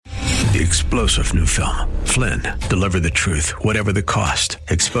The explosive new film, Flynn, deliver the truth, whatever the cost,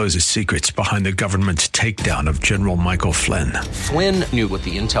 exposes secrets behind the government's takedown of General Michael Flynn. Flynn knew what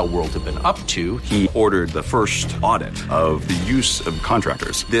the intel world had been up to. He ordered the first audit of the use of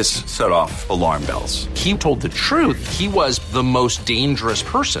contractors. This set off alarm bells. He told the truth. He was the most dangerous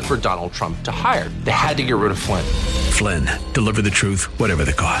person for Donald Trump to hire. They had to get rid of Flynn. Flynn, deliver the truth, whatever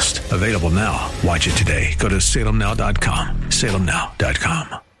the cost. Available now. Watch it today. Go to salemnow.com.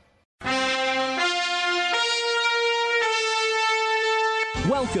 salemnow.com.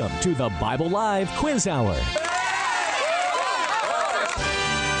 Welcome to the Bible Live Quiz Hour.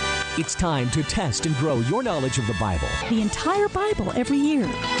 It's time to test and grow your knowledge of the Bible. The entire Bible every year.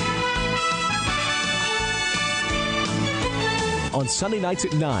 On Sunday nights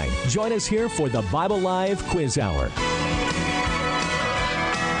at 9, join us here for the Bible Live Quiz Hour.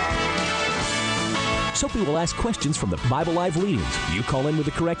 Soapy will ask questions from the Bible Live leaders. You call in with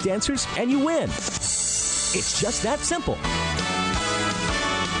the correct answers, and you win. It's just that simple.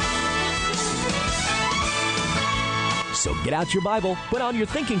 So get out your Bible, put on your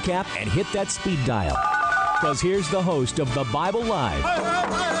thinking cap, and hit that speed dial. Because here's the host of the Bible Live,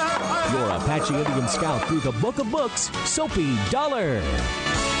 your Apache Indian scout through the Book of Books, Soapy Dollar.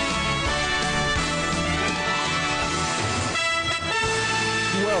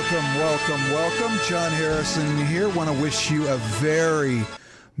 Welcome. John Harrison here. Want to wish you a very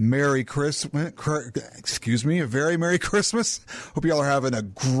Merry Christmas. A very Merry Christmas. Hope you all are having a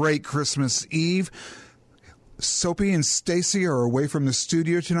great Christmas Eve. Soapy and Stacy are away from the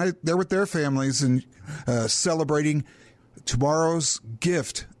studio tonight. They're with their families and celebrating tomorrow's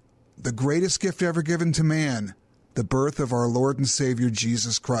gift, the greatest gift ever given to man, the birth of our Lord and Savior,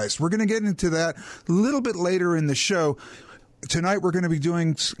 Jesus Christ. We're going to get into that a little bit later in the show. Tonight we're going to be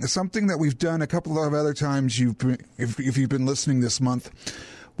doing something that we've done a couple of other times. If you've been listening this month,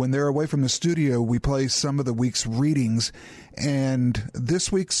 when they're away from the studio, we play some of the week's readings. And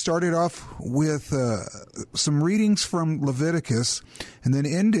this week started off with some readings from Leviticus, and then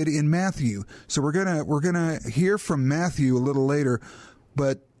ended in Matthew. So we're gonna hear from Matthew a little later,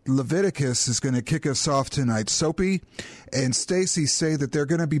 but Leviticus is going to kick us off tonight. Soapy and Stacy say that they're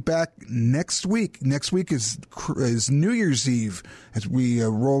going to be back next week. Next week is New Year's Eve as we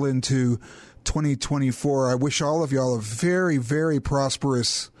roll into 2024. I wish all of y'all a very, very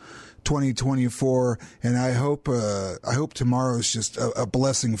prosperous 2024, and I hope tomorrow is just a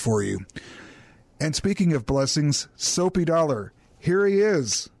blessing for you. And speaking of blessings, Soapy Dollar, here he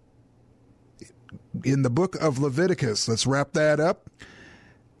is in the book of Leviticus. Let's wrap that up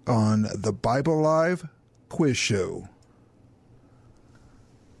on the Bible Live Quiz Show.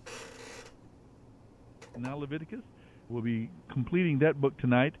 Now Leviticus, we'll be completing that book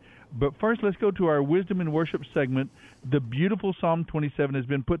tonight. But first, let's go to our Wisdom and Worship segment. The beautiful Psalm 27 has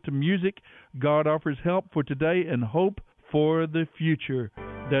been put to music. God offers help for today and hope for the future.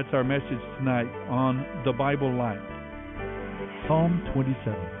 That's our message tonight on the Bible Live. Psalm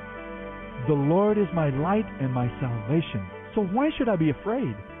 27. The Lord is my light and my salvation, so why should I be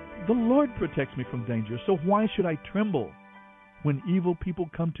afraid? The Lord protects me from danger, so why should I tremble? When evil people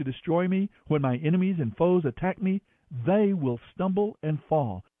come to destroy me, when my enemies and foes attack me, they will stumble and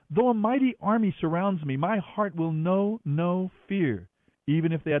fall. Though a mighty army surrounds me, my heart will know no fear.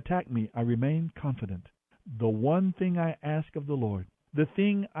 Even if they attack me, I remain confident. The one thing I ask of the Lord, the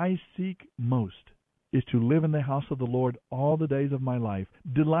thing I seek most, is to live in the house of the Lord all the days of my life,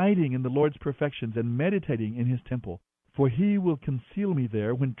 delighting in the Lord's perfections and meditating in his temple. For he will conceal me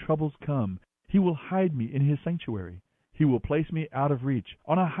there when troubles come. He will hide me in his sanctuary. He will place me out of reach,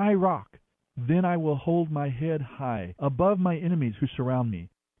 on a high rock. Then I will hold my head high, above my enemies who surround me.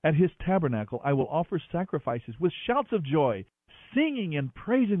 At his tabernacle I will offer sacrifices with shouts of joy, singing and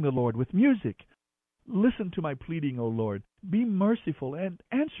praising the Lord with music. Listen to my pleading, O Lord. Be merciful and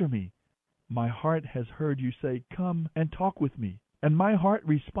answer me. My heart has heard you say, "Come and talk with me." And my heart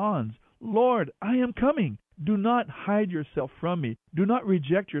responds, "Lord, I am coming." Do not hide yourself from me. Do not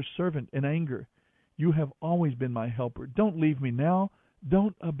reject your servant in anger. You have always been my helper. Don't leave me now.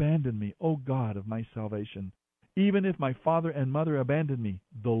 Don't abandon me, O God of my salvation. Even if my father and mother abandon me,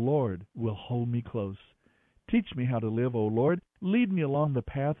 the Lord will hold me close. Teach me how to live, O Lord. Lead me along the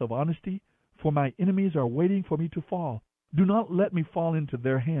path of honesty, for my enemies are waiting for me to fall. Do not let me fall into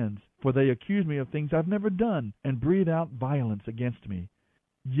their hands, for they accuse me of things I've never done and breathe out violence against me.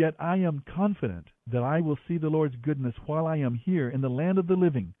 Yet I am confident that I will see the Lord's goodness while I am here in the land of the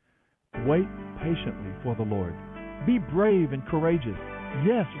living. Wait patiently for the Lord. Be brave and courageous.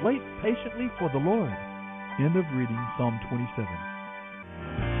 Yes, wait patiently for the Lord. End of reading Psalm 27.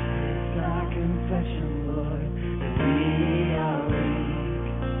 It's our confession, Lord, that we are weak.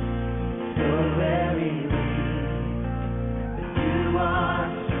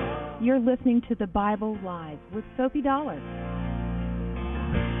 You're listening to the Bible Live with Soapy Dollar.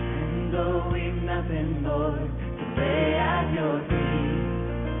 And though we've nothing more to lay at your feet,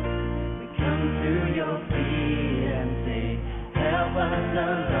 we come to your feet and say, help us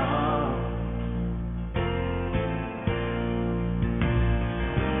along.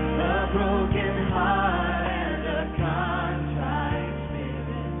 A broken heart and a contrite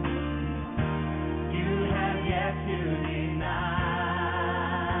spirit, you have yet to deny.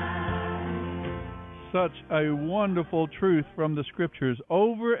 Such a wonderful truth from the Scriptures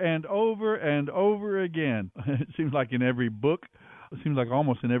over and over and over again. It seems like in every book, it seems like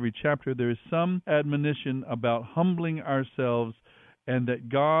almost in every chapter, there is some admonition about humbling ourselves and that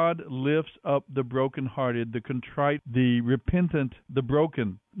God lifts up the brokenhearted, the contrite, the repentant, the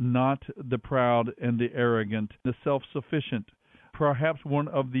broken, not the proud and the arrogant, the self-sufficient. Perhaps one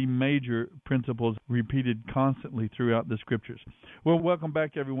of the major principles repeated constantly throughout the Scriptures. Well, welcome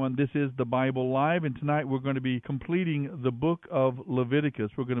back, everyone. This is the Bible Live, and tonight we're going to be completing the book of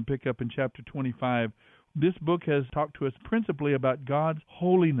Leviticus. We're going to pick up in chapter 25. This book has talked to us principally about God's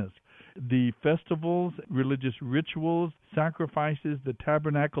holiness, the festivals, religious rituals, sacrifices, the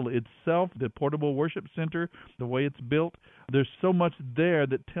tabernacle itself, the portable worship center, the way it's built. There's so much there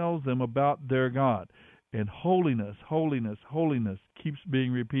that tells them about their God. And holiness, holiness, holiness keeps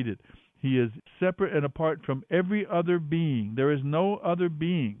being repeated. He is separate and apart from every other being. There is no other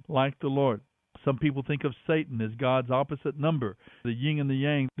being like the Lord. Some people think of Satan as God's opposite number, the yin and the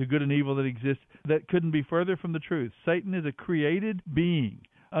yang, the good and evil that exists. That couldn't be further from the truth. Satan is a created being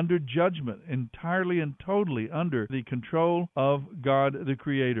under judgment, entirely and totally under the control of God the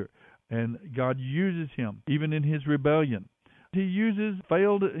Creator. And God uses him, even in his rebellion. He uses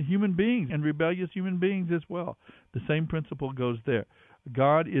failed human beings and rebellious human beings as well. The same principle goes there.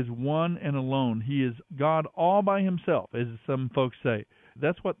 God is one and alone. He is God all by himself, as some folks say.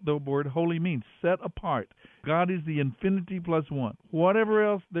 That's what the word holy means, set apart. God is the infinity plus one. Whatever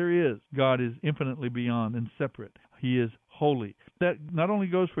else there is, God is infinitely beyond and separate. He is holy. That not only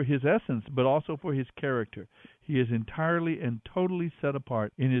goes for his essence, but also for his character. He is entirely and totally set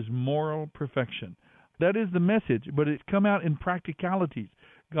apart in his moral perfection. That is the message, but it's come out in practicalities.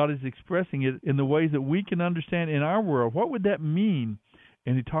 God is expressing it in the ways that we can understand in our world. What would that mean?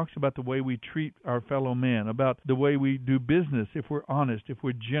 And he talks about the way we treat our fellow man, about the way we do business, if we're honest, if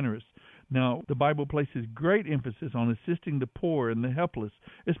we're generous. Now, the Bible places great emphasis on assisting the poor and the helpless,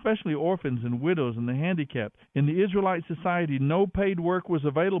 especially orphans and widows and the handicapped. In the Israelite society, no paid work was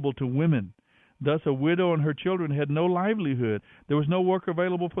available to women. Thus, a widow and her children had no livelihood. There was no work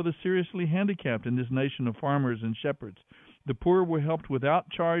available for the seriously handicapped in this nation of farmers and shepherds. The poor were helped without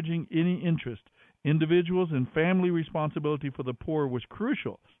charging any interest. Individuals and family responsibility for the poor was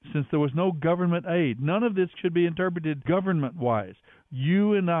crucial, since there was no government aid. None of this should be interpreted government-wise.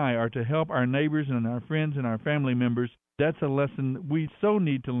 You and I are to help our neighbors and our friends and our family members. That's a lesson we so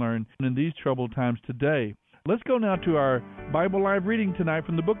need to learn in these troubled times today. Let's go now to our Bible Live reading tonight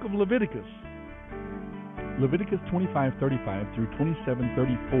from the book of Leviticus. Leviticus 25:35 through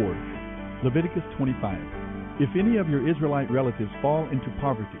 27:34. Leviticus 25. If any of your Israelite relatives fall into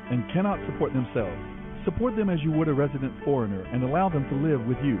poverty and cannot support themselves, support them as you would a resident foreigner and allow them to live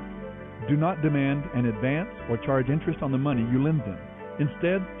with you. Do not demand an advance or charge interest on the money you lend them.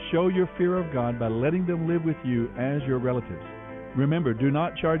 Instead, show your fear of God by letting them live with you as your relatives. Remember, do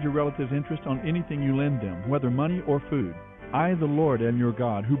not charge your relatives interest on anything you lend them, whether money or food. I, the Lord, am your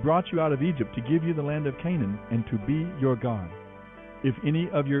God, who brought you out of Egypt to give you the land of Canaan and to be your God. If any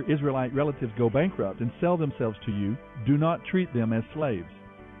of your Israelite relatives go bankrupt and sell themselves to you, do not treat them as slaves.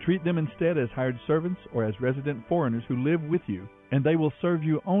 Treat them instead as hired servants or as resident foreigners who live with you, and they will serve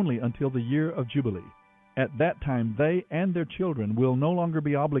you only until the year of Jubilee. At that time, they and their children will no longer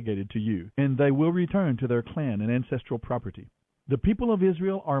be obligated to you, and they will return to their clan and ancestral property. The people of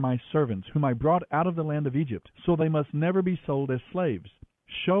Israel are my servants, whom I brought out of the land of Egypt, so they must never be sold as slaves.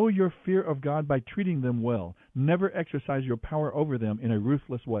 Show your fear of God by treating them well. Never exercise your power over them in a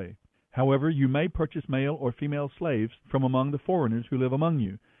ruthless way. However, you may purchase male or female slaves from among the foreigners who live among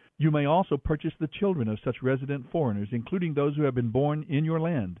you. You may also purchase the children of such resident foreigners, including those who have been born in your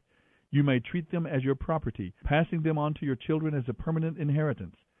land. You may treat them as your property, passing them on to your children as a permanent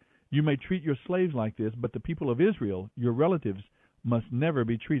inheritance. You may treat your slaves like this, but the people of Israel, your relatives, must never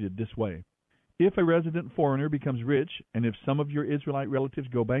be treated this way. If a resident foreigner becomes rich, and if some of your Israelite relatives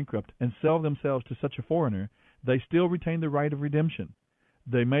go bankrupt and sell themselves to such a foreigner, they still retain the right of redemption.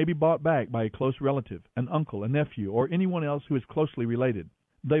 They may be bought back by a close relative, an uncle, a nephew, or anyone else who is closely related.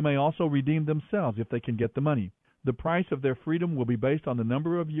 They may also redeem themselves if they can get the money. The price of their freedom will be based on the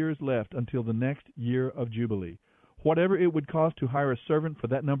number of years left until the next year of Jubilee. whatever it would cost to hire a servant for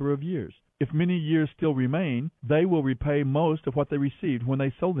that number of years. If many years still remain, they will repay most of what they received when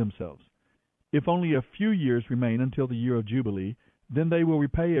they sold themselves. If only a few years remain until the year of Jubilee, then they will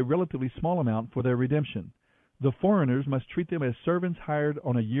repay a relatively small amount for their redemption. The foreigners must treat them as servants hired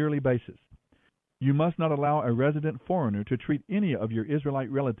on a yearly basis. You must not allow a resident foreigner to treat any of your Israelite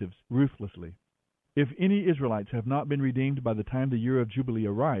relatives ruthlessly. If any Israelites have not been redeemed by the time the year of Jubilee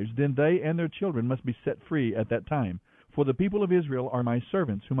arrives, then they and their children must be set free at that time. For the people of Israel are my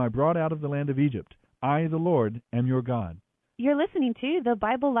servants, whom I brought out of the land of Egypt. I, the Lord, am your God. You're listening to The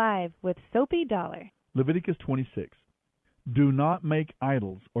Bible Live with Soapy Dollar. Leviticus 26. Do not make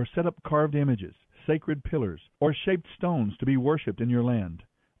idols or set up carved images, sacred pillars, or shaped stones to be worshipped in your land.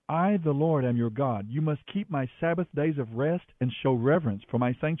 I, the Lord, am your God. You must keep my Sabbath days of rest and show reverence for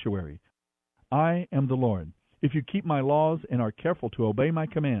my sanctuary. I am the Lord. If you keep my laws and are careful to obey my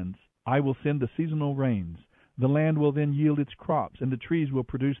commands, I will send the seasonal rains. The land will then yield its crops, and the trees will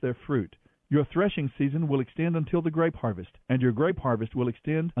produce their fruit. Your threshing season will extend until the grape harvest, and your grape harvest will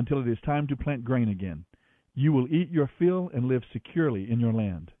extend until it is time to plant grain again. You will eat your fill and live securely in your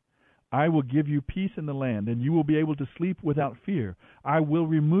land. I will give you peace in the land, and you will be able to sleep without fear. I will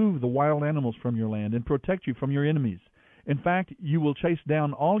remove the wild animals from your land and protect you from your enemies. In fact, you will chase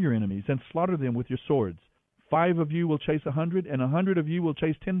down all your enemies and slaughter them with your swords. 5 of you will chase 100, and 100 of you will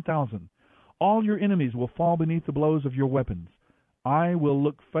chase 10,000. All your enemies will fall beneath the blows of your weapons. I will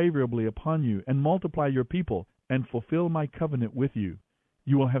look favorably upon you and multiply your people and fulfill my covenant with you.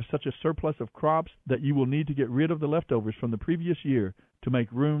 You will have such a surplus of crops that you will need to get rid of the leftovers from the previous year to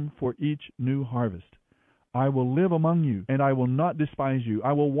make room for each new harvest. I will live among you, and I will not despise you.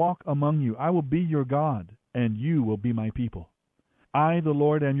 I will walk among you. I will be your God, and you will be my people. I, the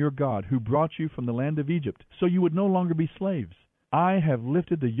Lord, am your God, who brought you from the land of Egypt, so you would no longer be slaves. I have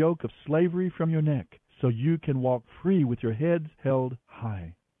lifted the yoke of slavery from your neck, so you can walk free with your heads held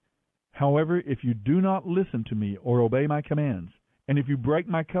high. However, if you do not listen to me or obey my commands, and if you break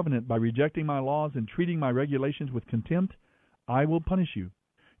my covenant by rejecting my laws and treating my regulations with contempt, I will punish you.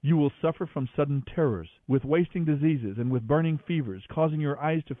 You will suffer from sudden terrors, with wasting diseases and with burning fevers, causing your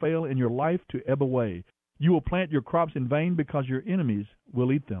eyes to fail and your life to ebb away. You will plant your crops in vain because your enemies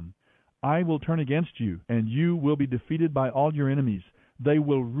will eat them. I will turn against you, and you will be defeated by all your enemies. They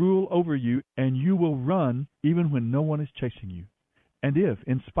will rule over you, and you will run even when no one is chasing you. And if,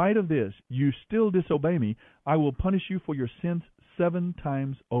 in spite of this, you still disobey me, I will punish you for your sins 7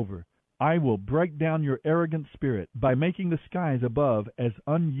 times over. I will break down your arrogant spirit by making the skies above as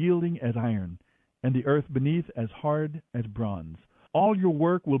unyielding as iron, and the earth beneath as hard as bronze. All your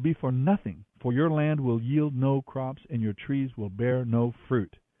work will be for nothing, for your land will yield no crops, and your trees will bear no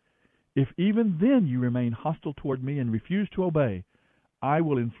fruit. If even then you remain hostile toward me and refuse to obey, I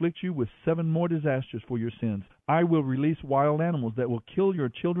will inflict you with 7 more disasters for your sins. I will release wild animals that will kill your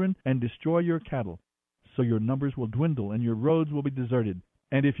children and destroy your cattle. So your numbers will dwindle and your roads will be deserted.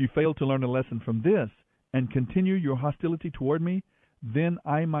 And if you fail to learn a lesson from this and continue your hostility toward me, then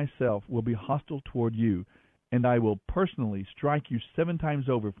I myself will be hostile toward you, and I will personally strike you 7 times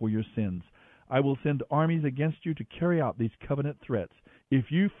over for your sins. I will send armies against you to carry out these covenant threats. If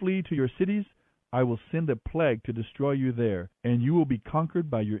you flee to your cities, I will send a plague to destroy you there, and you will be conquered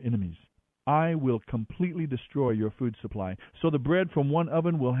by your enemies. I will completely destroy your food supply, so the bread from one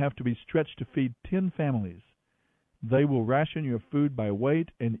oven will have to be stretched to feed 10 families. They will ration your food by weight,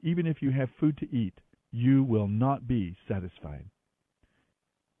 and even if you have food to eat, you will not be satisfied.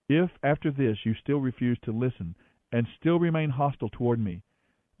 If after this you still refuse to listen and still remain hostile toward me,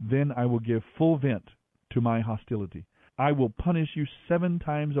 then I will give full vent to my hostility. I will punish you 7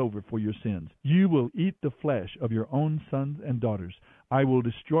 times over for your sins. You will eat the flesh of your own sons and daughters. I will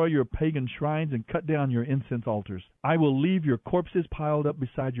destroy your pagan shrines and cut down your incense altars. I will leave your corpses piled up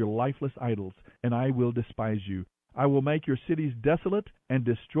beside your lifeless idols, and I will despise you. I will make your cities desolate and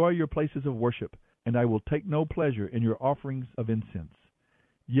destroy your places of worship, and I will take no pleasure in your offerings of incense.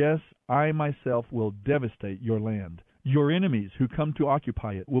 Yes, I myself will devastate your land. Your enemies who come to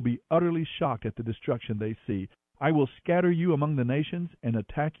occupy it will be utterly shocked at the destruction they see. I will scatter you among the nations and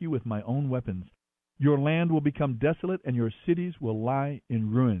attack you with my own weapons. Your land will become desolate, and your cities will lie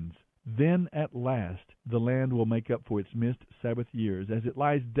in ruins. Then at last the land will make up for its missed Sabbath years, as it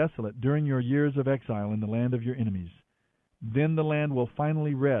lies desolate during your years of exile in the land of your enemies. Then the land will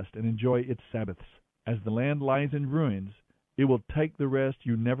finally rest and enjoy its Sabbaths. As the land lies in ruins, it will take the rest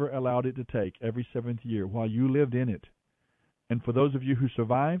you never allowed it to take every 7th year while you lived in it. And for those of you who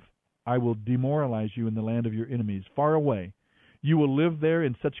survive, I will demoralize you in the land of your enemies, far away. You will live there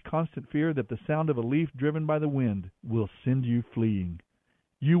in such constant fear that the sound of a leaf driven by the wind will send you fleeing.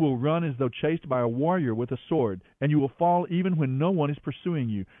 You will run as though chased by a warrior with a sword, and you will fall even when no one is pursuing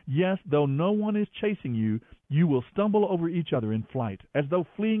you. Yes, though no one is chasing you, you will stumble over each other in flight, as though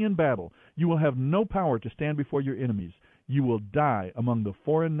fleeing in battle. You will have no power to stand before your enemies. You will die among the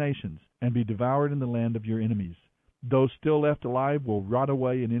foreign nations and be devoured in the land of your enemies. Those still left alive will rot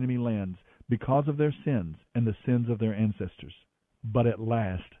away in enemy lands because of their sins and the sins of their ancestors. But at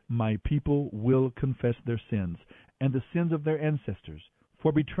last my people will confess their sins and the sins of their ancestors,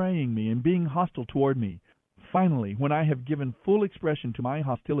 for betraying me and being hostile toward me. Finally, when I have given full expression to my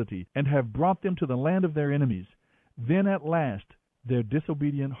hostility and have brought them to the land of their enemies, then at last their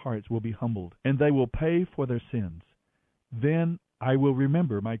disobedient hearts will be humbled, and they will pay for their sins. Then I will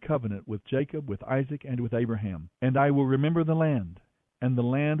remember my covenant with Jacob, with Isaac, and with Abraham, and I will remember the land, and the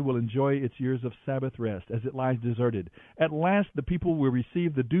land will enjoy its years of Sabbath rest as it lies deserted. At last the people will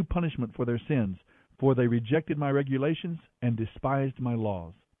receive the due punishment for their sins, for they rejected my regulations and despised my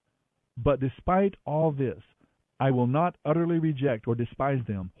laws. But despite all this, I will not utterly reject or despise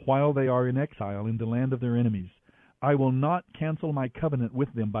them while they are in exile in the land of their enemies. I will not cancel my covenant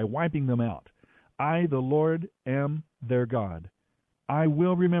with them by wiping them out. I, the Lord, am their God. I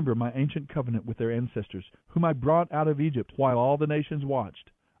will remember my ancient covenant with their ancestors, whom I brought out of Egypt while all the nations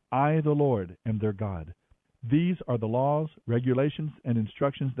watched. I, the Lord, am their God. These are the laws, regulations, and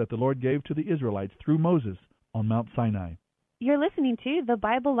instructions that the Lord gave to the Israelites through Moses on Mount Sinai. You're listening to The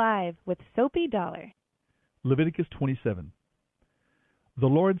Bible Live with Soapy Dollar. Leviticus 27. The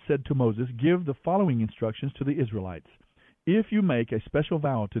Lord said to Moses, "Give the following instructions to the Israelites. If you make a special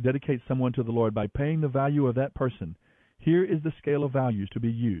vow to dedicate someone to the Lord by paying the value of that person, here is the scale of values to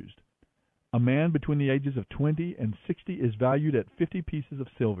be used. A man between the ages of 20 and 60 is valued at 50 pieces of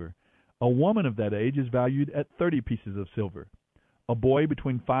silver. A woman of that age is valued at 30 pieces of silver. A boy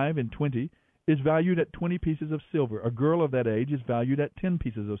between 5 and 20 is valued at 20 pieces of silver. A girl of that age is valued at 10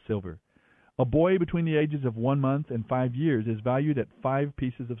 pieces of silver. A boy between the ages of 1 month and 5 years is valued at 5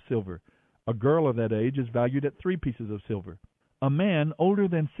 pieces of silver. A girl of that age is valued at 3 pieces of silver. A man older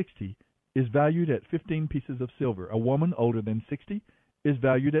than 60 is valued at 15 pieces of silver. A woman older than 60 is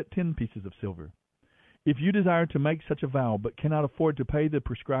valued at 10 pieces of silver. If you desire to make such a vow but cannot afford to pay the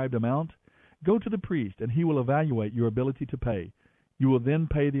prescribed amount, go to the priest and he will evaluate your ability to pay. You will then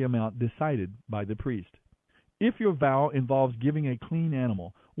pay the amount decided by the priest. If your vow involves giving a clean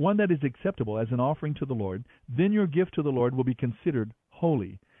animal, one that is acceptable as an offering to the Lord, then your gift to the Lord will be considered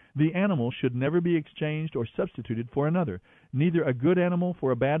holy. The animal should never be exchanged or substituted for another, neither a good animal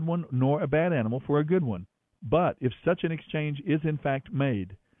for a bad one, nor a bad animal for a good one. But if such an exchange is in fact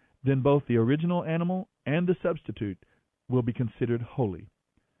made, then both the original animal and the substitute will be considered holy.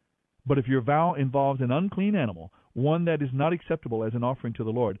 But if your vow involves an unclean animal, one that is not acceptable as an offering to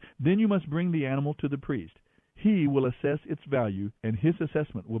the Lord, then you must bring the animal to the priest. He will assess its value, and his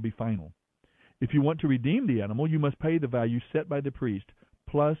assessment will be final. If you want to redeem the animal, you must pay the value set by the priest,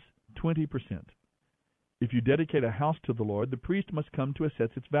 plus 20%. If you dedicate a house to the Lord, the priest must come to assess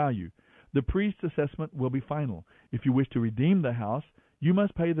its value. The priest's assessment will be final. If you wish to redeem the house, you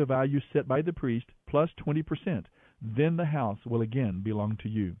must pay the value set by the priest, plus 20%. Then the house will again belong to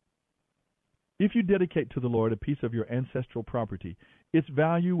you. If you dedicate to the Lord a piece of your ancestral property, its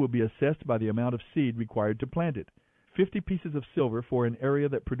value will be assessed by the amount of seed required to plant it. 50 pieces of silver for an area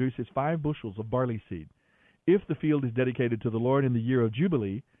that produces 5 bushels of barley seed. If the field is dedicated to the Lord in the year of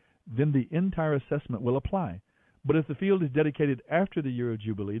Jubilee, then the entire assessment will apply. But if the field is dedicated after the year of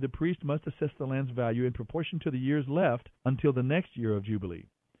Jubilee, the priest must assess the land's value in proportion to the years left until the next year of Jubilee.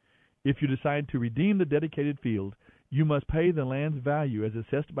 If you decide to redeem the dedicated field, you must pay the land's value as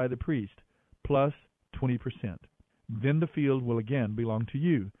assessed by the priest, plus 20%. Then the field will again belong to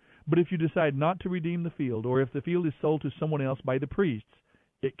you. But if you decide not to redeem the field, or if the field is sold to someone else by the priests,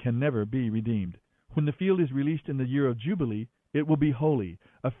 it can never be redeemed. When the field is released in the year of Jubilee, it will be holy,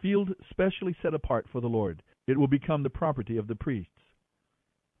 a field specially set apart for the Lord. It will become the property of the priests.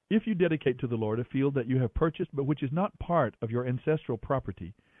 If you dedicate to the Lord a field that you have purchased but which is not part of your ancestral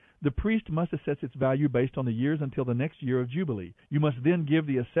property, the priest must assess its value based on the years until the next year of Jubilee. You must then give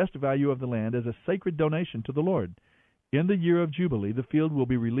the assessed value of the land as a sacred donation to the Lord. In the year of Jubilee, the field will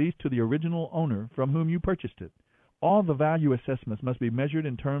be released to the original owner from whom you purchased it. All the value assessments must be measured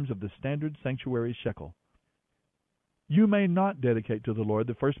in terms of the standard sanctuary shekel. You may not dedicate to the Lord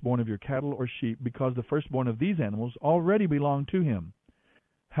the firstborn of your cattle or sheep, because the firstborn of these animals already belong to him.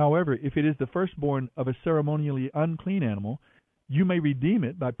 However, if it is the firstborn of a ceremonially unclean animal, you may redeem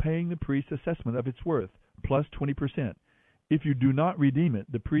it by paying the priest's assessment of its worth, plus 20%. If you do not redeem it,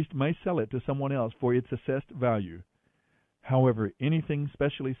 the priest may sell it to someone else for its assessed value. However, anything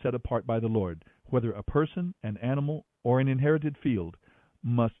specially set apart by the Lord, whether a person, an animal, or an inherited field,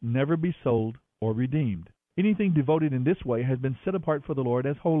 must never be sold or redeemed. Anything devoted in this way has been set apart for the Lord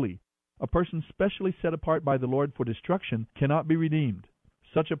as holy. A person specially set apart by the Lord for destruction cannot be redeemed.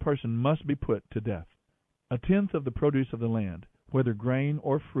 Such a person must be put to death. 1/10 of the produce of the land, whether grain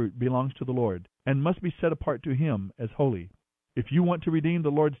or fruit, belongs to the Lord, and must be set apart to him as holy. If you want to redeem the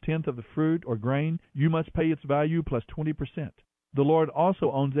Lord's 1/10 of the fruit or grain, you must pay its value plus 20%. The Lord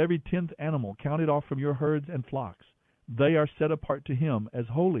also owns every 10th animal counted off from your herds and flocks. They are set apart to him as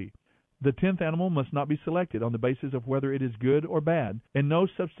holy. The 10th animal must not be selected on the basis of whether it is good or bad, and no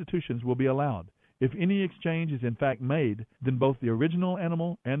substitutions will be allowed. If any exchange is in fact made, then both the original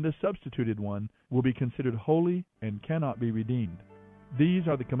animal and the substituted one will be considered holy and cannot be redeemed. These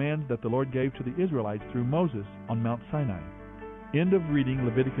are the commands that the Lord gave to the Israelites through Moses on Mount Sinai. End of reading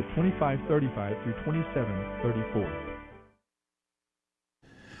Leviticus 25:35 through 27:34.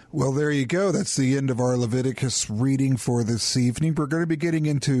 Well, there you go. That's the end of our Leviticus reading for this evening. We're going to be getting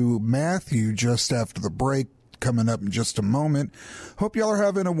into Matthew just after the break, coming up in just a moment. Hope y'all are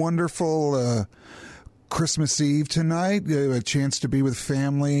having a wonderful Christmas Eve tonight. A chance to be with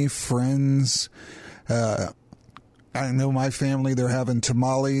family, friends. I know my family, they're having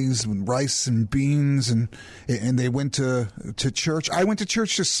tamales and rice and beans, and they went to church. I went to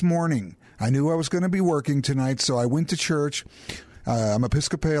church this morning. I knew I was going to be working tonight, so I went to church. I'm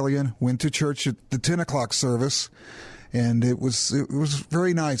Episcopalian. Went to church at the 10 o'clock service, and it was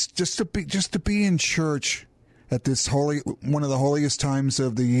very nice just to be in church at this one of the holiest times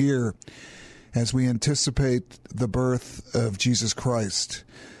of the year, as we anticipate the birth of Jesus Christ.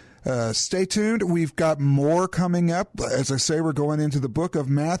 Stay tuned. We've got more coming up. As I say, we're going into the book of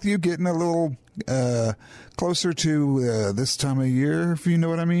Matthew, getting a little closer to this time of year, if you know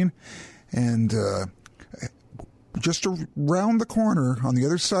what I mean. And just around the corner, on the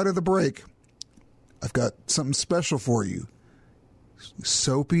other side of the break, I've got something special for you.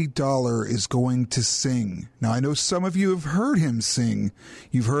 Soapy Dollar is going to sing. Now, I know some of you have heard him sing.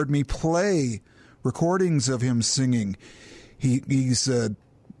 You've heard me play recordings of him singing. He's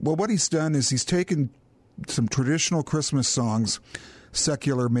what he's done is he's taken some traditional Christmas songs,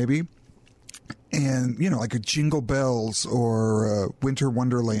 secular maybe, and, like a Jingle Bells or Winter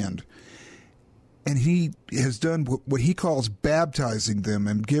Wonderland. And he has done what he calls baptizing them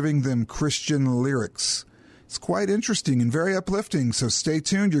and giving them Christian lyrics. It's quite interesting and very uplifting, so stay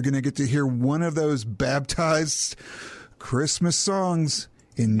tuned. You're going to get to hear one of those baptized Christmas songs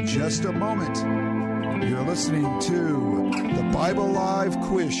in just a moment. You're listening to the Bible Live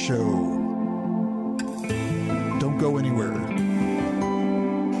Quiz Show. Don't go anywhere.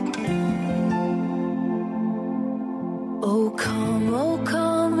 Oh, come,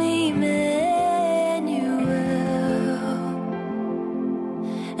 Emmanuel,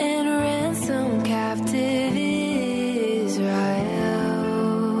 and ransom captive Israel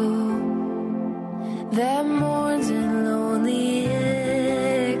that mourns in lonely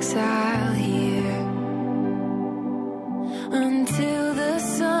exile here until the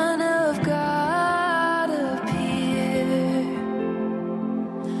Son of God appear.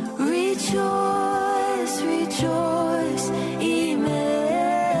 Rejoice, rejoice, Emmanuel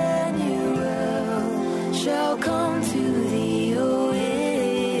shall come to thee, O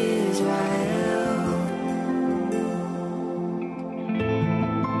Israel.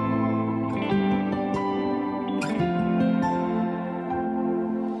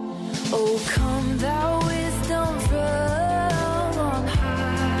 Oh, come thou wisdom from on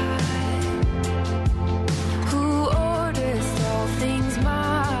high, who orderest all things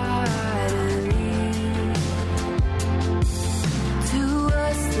mightily. To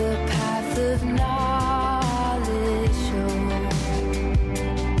us the path of knowledge show,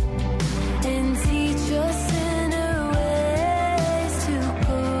 and teach us in her ways to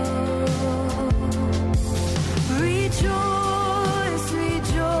go. Rejoice,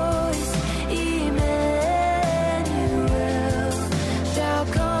 rejoice, Emmanuel shall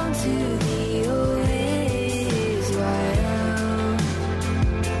come to thee, O Israel.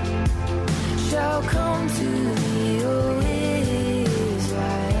 Shall come to thee, O Israel.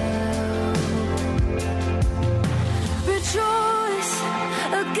 Rejoice,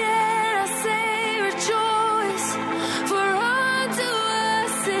 again I say rejoice, for unto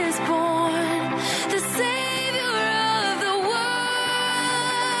us is born the Savior of the world.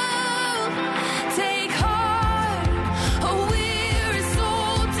 Take heart, O weary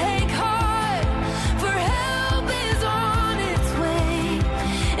soul, take heart, for help is on its way,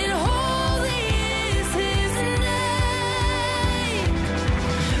 and holy is his name.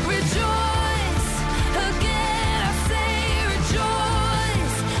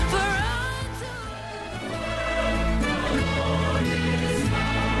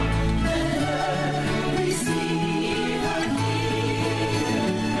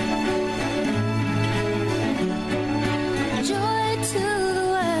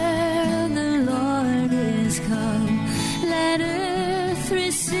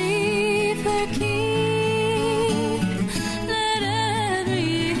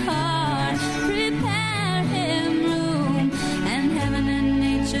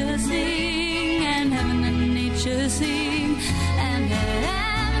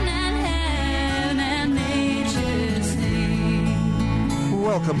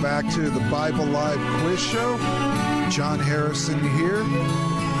 welcome back to the Bible Live Quiz Show. John Harrison here,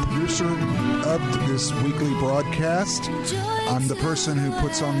 producer of this weekly broadcast. I'm the person who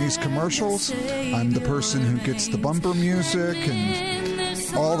puts on these commercials. I'm the person who gets the bumper music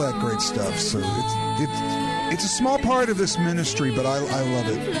and all that great stuff. So it's a small part of this ministry, but I love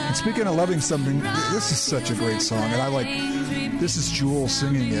it. And speaking of loving something, this is such a great song, and this is Jewel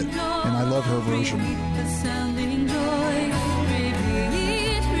singing it, and I love her version.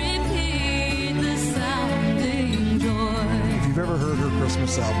 If you've ever heard her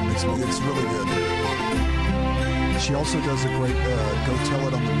Christmas album, it's really good. She also does a great Go Tell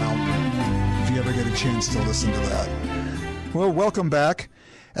It on the Mountain, if you ever get a chance to listen to that. Well, welcome back.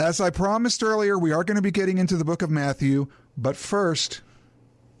 As I promised earlier, we are going to be getting into the book of Matthew, but first,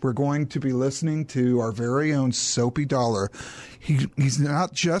 we're going to be listening to our very own Soapy Dollar. He's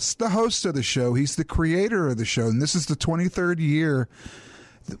not just the host of the show, he's the creator of the show, and this is the 23rd year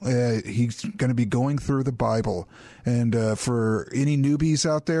he's going to be going through the Bible. And for any newbies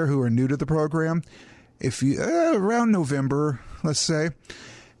out there who are new to the program, if you around November, let's say,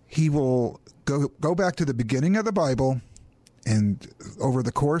 he will go back to the beginning of the Bible. And over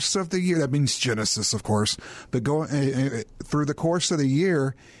the course of the year, that means Genesis, of course, but through the course of the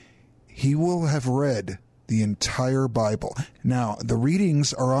year, he will have read the entire Bible. Now, the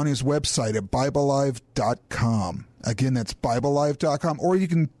readings are on his website at BibleLive.com. Again, that's BibleLive.com, or you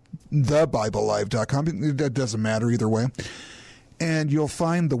can TheBibleLive.com. That doesn't matter either way. And you'll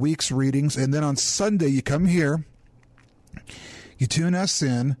find the week's readings. And then on Sunday, you come here, you tune us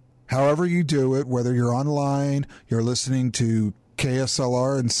in. However you do it, whether you're online, you're listening to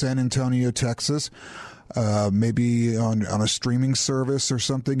KSLR in San Antonio, Texas, maybe on a streaming service or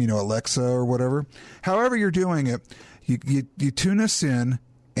something, Alexa or whatever. However you're doing it, you tune us in,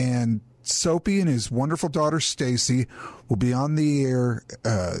 and Soapy and his wonderful daughter Stacy will be on the air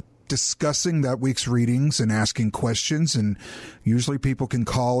discussing that week's readings and asking questions, and usually people can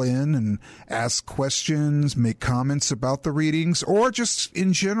call in and ask questions, make comments about the readings, or just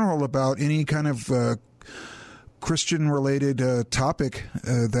in general about any kind of Christian-related topic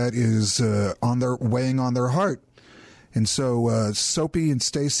that is weighing on their heart. And so Soapy and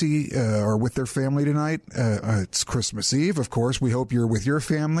Stacy are with their family tonight. It's Christmas Eve, of course. We hope you're with your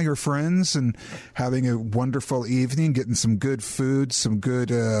family or friends and having a wonderful evening, getting some good food, some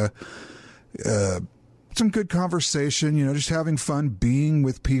good conversation. Just having fun, being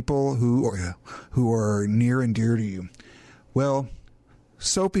with people who are near and dear to you. Well,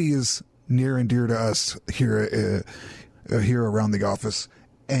 Soapy is near and dear to us here around the office,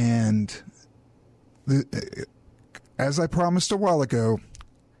 and as I promised a while ago,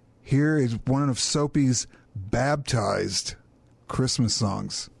 here is one of Soapy's baptized Christmas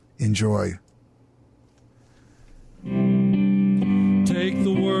songs. Enjoy. Take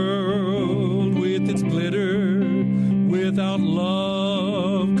the world with its glitter, without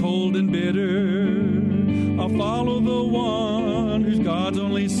love, cold and bitter. I'll follow the one who's God's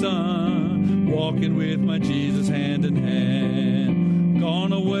only son, walking with my Jesus hand in hand.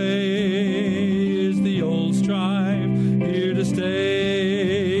 Gone away is the old strife, here to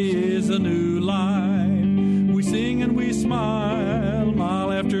stay is a new life. We sing and we smile,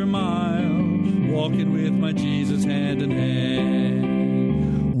 mile after mile, walking with my Jesus hand in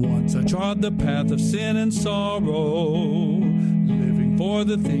hand. Once I trod the path of sin and sorrow, living for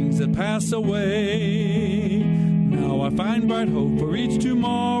the things that pass away. Now I find bright hope for each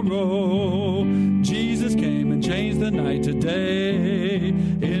tomorrow. Jesus came and changed the night today.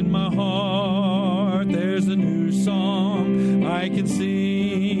 In my heart there's a new song I can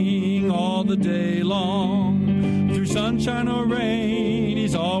sing all the day long. Through sunshine or rain,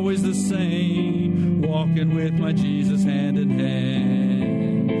 he's always the same. Walking with my Jesus hand in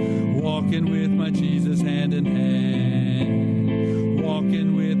hand. Walking with my Jesus hand in hand.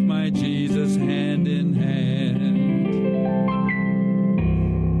 Walking with my Jesus hand in hand.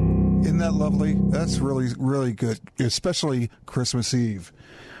 Isn't that lovely? That's really, really good, especially Christmas Eve.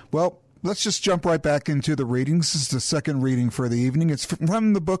 Well, let's just jump right back into the readings. This is the second reading for the evening. It's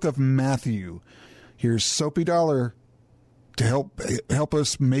from the book of Matthew. Here's Soapy Dollar to help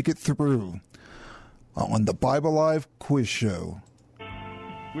us make it through on the Bible Live Quiz Show.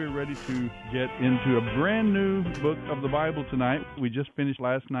 We're ready to get into a brand new book of the Bible tonight. We just finished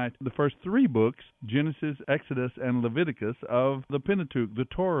last night the first three books, Genesis, Exodus, and Leviticus, of the Pentateuch, the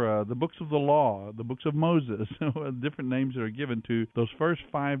Torah, the books of the law, the books of Moses, different names that are given to those first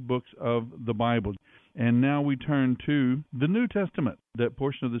five books of the Bible. And now we turn to the New Testament, that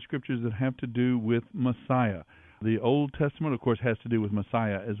portion of the scriptures that have to do with Messiah. The Old Testament, of course, has to do with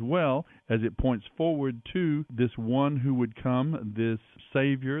Messiah as well, as it points forward to this one who would come, this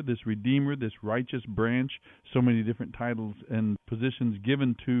Savior, this Redeemer, this righteous branch, so many different titles and positions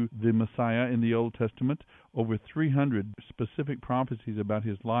given to the Messiah in the Old Testament, over 300 specific prophecies about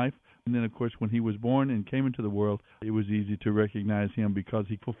his life. And then, of course, when he was born and came into the world, it was easy to recognize him because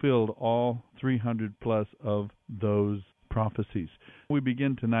he fulfilled all 300 plus of those prophecies. We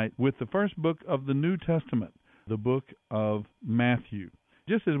begin tonight with the first book of the New Testament, the book of Matthew.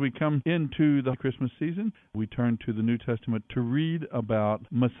 Just as we come into the Christmas season, we turn to the New Testament to read about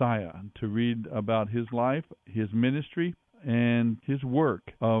Messiah, to read about his life, his ministry, and his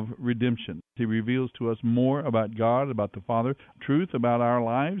work of redemption. He reveals to us more about God, about the Father, truth about our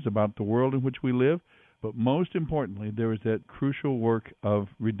lives, about the world in which we live. But most importantly, there is that crucial work of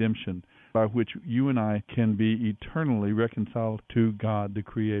redemption by which you and I can be eternally reconciled to God, the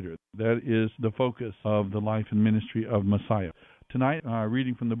Creator. That is the focus of the life and ministry of Messiah. Tonight, our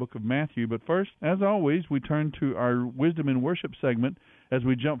reading from the book of Matthew. But first, as always, we turn to our Wisdom and Worship segment as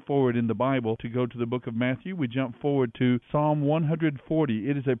we jump forward in the Bible to go to the book of Matthew. We jump forward to Psalm 140.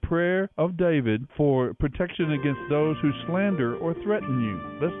 It is a prayer of David for protection against those who slander or threaten you.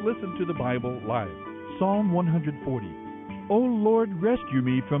 Let's listen to the Bible live. Psalm 140. O Lord, rescue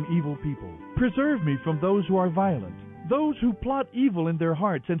me from evil people. Preserve me from those who are violent, those who plot evil in their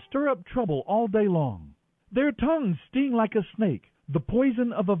hearts and stir up trouble all day long. Their tongues sting like a snake. The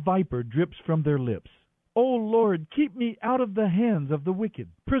poison of a viper drips from their lips. O Lord, keep me out of the hands of the wicked.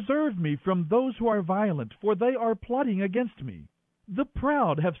 Preserve me from those who are violent, for they are plotting against me. The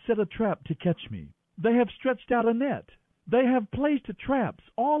proud have set a trap to catch me. They have stretched out a net. They have placed traps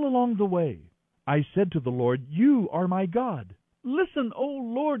all along the way. I said to the Lord, You are my God. Listen, O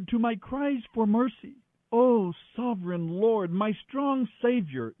Lord, to my cries for mercy. O sovereign Lord, my strong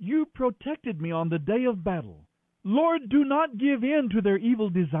Savior, you protected me on the day of battle. Lord, do not give in to their evil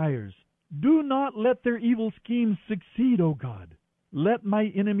desires. Do not let their evil schemes succeed, O God. Let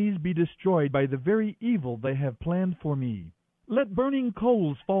my enemies be destroyed by the very evil they have planned for me. Let burning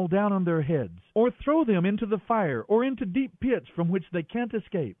coals fall down on their heads, or throw them into the fire, or into deep pits from which they can't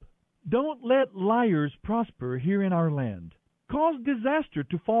escape. Don't let liars prosper here in our land. Cause disaster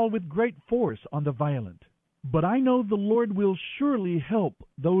to fall with great force on the violent. But I know the Lord will surely help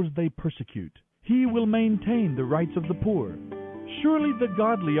those they persecute. He will maintain the rights of the poor. Surely the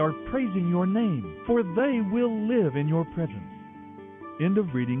godly are praising your name, for they will live in your presence. End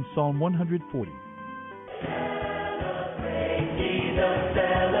of reading Psalm 140. Celebrate, Jesus,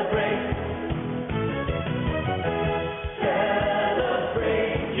 celebrate.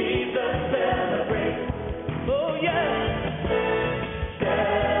 Celebrate, Jesus, celebrate. Oh, yes.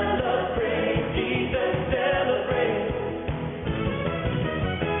 Celebrate, Jesus, celebrate.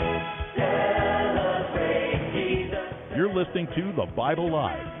 Celebrate, Jesus. You're listening to The Bible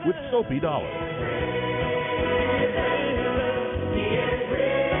Live with Soapy Dollar.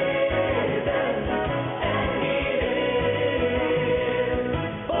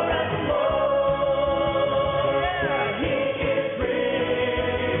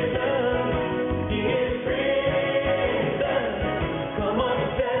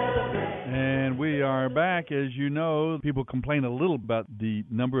 Back, as you know, people complain a little about the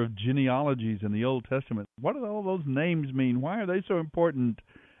number of genealogies in the Old Testament. What do all those names mean? Why are they so important?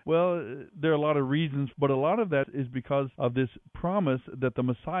 Well, there are a lot of reasons, but a lot of that is because of this promise that the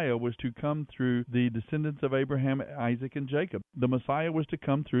Messiah was to come through the descendants of Abraham, Isaac, and Jacob. The Messiah was to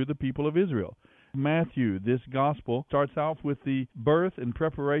come through the people of Israel. Matthew, this gospel, starts off with the birth and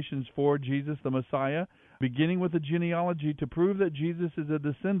preparations for Jesus the Messiah, beginning with a genealogy to prove that Jesus is a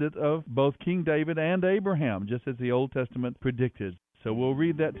descendant of both King David and Abraham, just as the Old Testament predicted. So we'll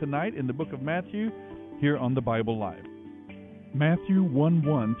read that tonight in the book of Matthew, here on the Bible Live. Matthew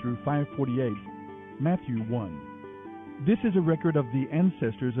 1:1 through 5:48. Matthew 1. This is a record of the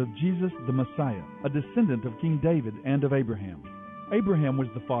ancestors of Jesus the Messiah, a descendant of King David and of Abraham. Abraham was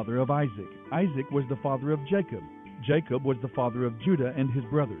the father of Isaac. Isaac was the father of Jacob. Jacob was the father of Judah and his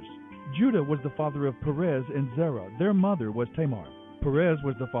brothers. Judah was the father of Perez and Zerah. Their mother was Tamar. Perez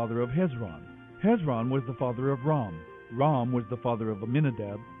was the father of Hezron. Hezron was the father of Ram. Ram was the father of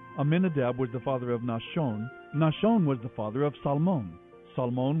Amminadab. Amminadab was the father of Nahshon. Nahshon was the father of Salmon.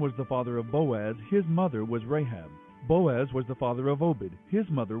 Salmon was the father of Boaz. His mother was Rahab. Boaz was the father of Obed. His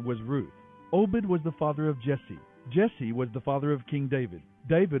mother was Ruth. Obed was the father of Jesse. Jesse was the father of King David.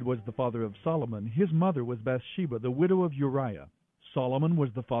 David was the father of Solomon. His mother was Bathsheba, the widow of Uriah. Solomon was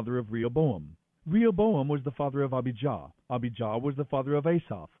the father of Rehoboam. Rehoboam was the father of Abijah. Abijah was the father of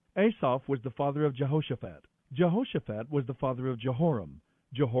Asaph. Asaph was the father of Jehoshaphat. Jehoshaphat was the father of Jehoram.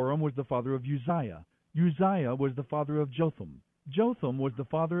 Jehoram was the father of Uzziah. Uzziah was the father of Jotham. Jotham was the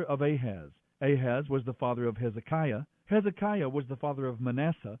father of Ahaz. Ahaz was the father of Hezekiah. Hezekiah was the father of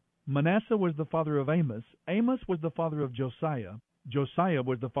Manasseh. Manasseh was the father of Amos. Amos was the father of Josiah. Josiah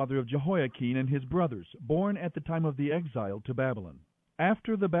was the father of Jehoiakim and his brothers, born at the time of the exile to Babylon.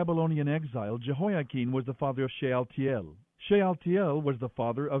 After the Babylonian exile, Jehoiakim was the father of Shealtiel. Shealtiel was the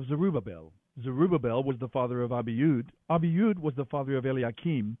father of Zerubbabel. Zerubbabel was the father of Abiud. Abiud was the father of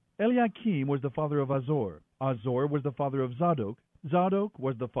Eliakim. Eliakim was the father of Azor. Azor was the father of Zadok. Zadok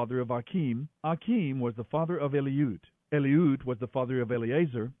was the father of Achim. Achim was the father of Eliud. Eliud was the father of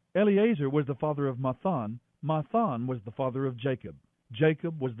Eleazar. Eleazar was the father of Mathan. Mathan was the father of Jacob.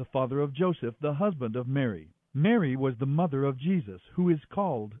 Jacob was the father of Joseph, the husband of Mary. Mary was the mother of Jesus, who is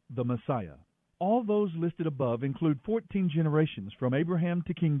called the Messiah. All those listed above include 14 generations from Abraham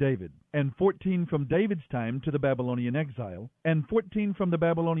to King David, and 14 from David's time to the Babylonian exile, and 14 from the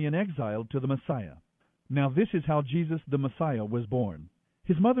Babylonian exile to the Messiah. Now this is how Jesus the Messiah was born.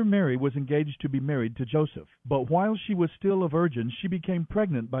 His mother Mary was engaged to be married to Joseph, but while she was still a virgin, she became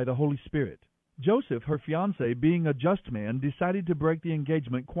pregnant by the Holy Spirit. Joseph, her fiancé, being a just man, decided to break the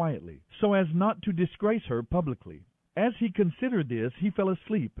engagement quietly, so as not to disgrace her publicly. As he considered this, he fell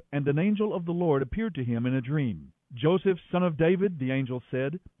asleep, and an angel of the Lord appeared to him in a dream. "Joseph, son of David," the angel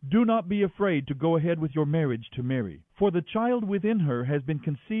said, "do not be afraid to go ahead with your marriage to Mary, for the child within her has been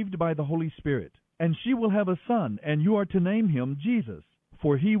conceived by the Holy Spirit, and she will have a son, and you are to name him Jesus,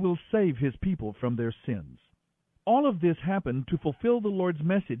 for he will save his people from their sins." All of this happened to fulfill the Lord's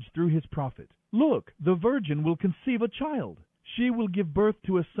message through his prophet. "Look, the virgin will conceive a child. She will give birth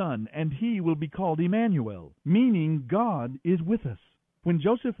to a son, and he will be called Emmanuel," meaning God is with us. When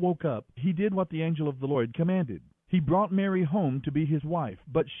Joseph woke up, he did what the angel of the Lord commanded. He brought Mary home to be his wife,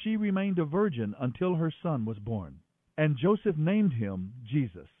 but she remained a virgin until her son was born. And Joseph named him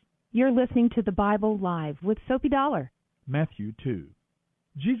Jesus. You're listening to the Bible Live with Soapy Dollar. Matthew 2.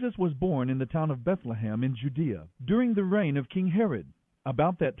 Jesus was born in the town of Bethlehem in Judea during the reign of King Herod.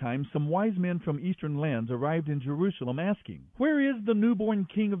 About that time, some wise men from eastern lands arrived in Jerusalem asking, "Where is the newborn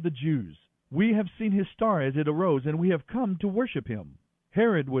King of the Jews? We have seen his star as it arose, and we have come to worship him."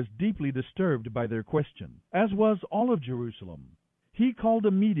 Herod was deeply disturbed by their question, as was all of Jerusalem. He called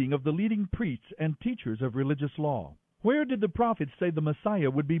a meeting of the leading priests and teachers of religious law. "Where did the prophets say the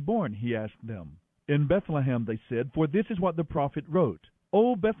Messiah would be born?" he asked them. "In Bethlehem," they said, "for this is what the prophet wrote.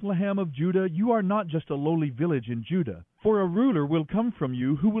 O Bethlehem of Judah, you are not just a lowly village in Judah, for a ruler will come from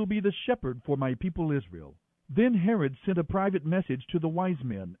you who will be the shepherd for my people Israel." Then Herod sent a private message to the wise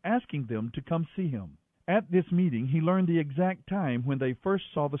men, asking them to come see him. At this meeting he learned the exact time when they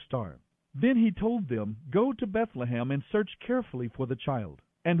first saw the star. Then he told them, "Go to Bethlehem and search carefully for the child.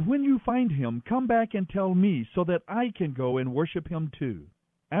 And when you find him, come back and tell me so that I can go and worship him too."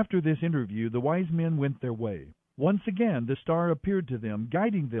 After this interview, the wise men went their way. Once again the star appeared to them,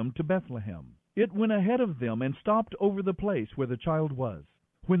 guiding them to Bethlehem. It went ahead of them and stopped over the place where the child was.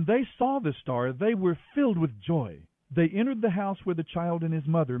 When they saw the star, they were filled with joy. They entered the house where the child and his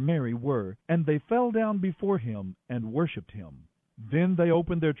mother, Mary, were, and they fell down before him and worshipped him. Then they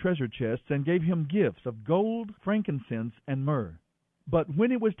opened their treasure chests and gave him gifts of gold, frankincense, and myrrh. But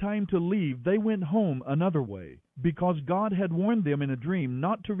when it was time to leave, they went home another way, because God had warned them in a dream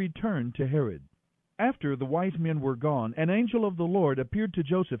not to return to Herod. After the wise men were gone, an angel of the Lord appeared to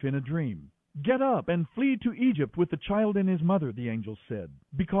Joseph in a dream. "Get up and flee to Egypt with the child and his mother," the angel said,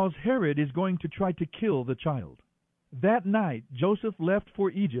 "because Herod is going to try to kill the child." That night Joseph left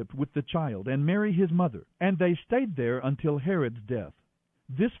for Egypt with the child and Mary his mother, and they stayed there until Herod's death.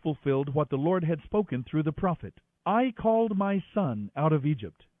 This fulfilled what the Lord had spoken through the prophet, "I called my son out of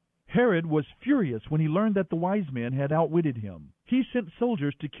Egypt." Herod was furious when he learned that the wise men had outwitted him. He sent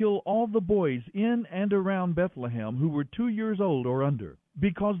soldiers to kill all the boys in and around Bethlehem who were 2 years old or under,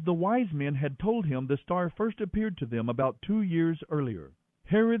 because the wise men had told him the star first appeared to them about 2 years earlier.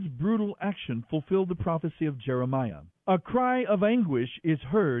 Herod's brutal action fulfilled the prophecy of Jeremiah. "A cry of anguish is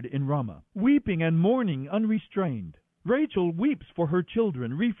heard in Ramah, weeping and mourning unrestrained. Rachel weeps for her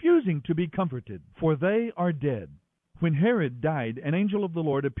children, refusing to be comforted, for they are dead." When Herod died, an angel of the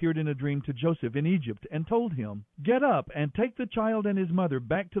Lord appeared in a dream to Joseph in Egypt and told him, "Get up and take the child and his mother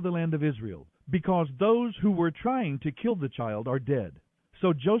back to the land of Israel, because those who were trying to kill the child are dead."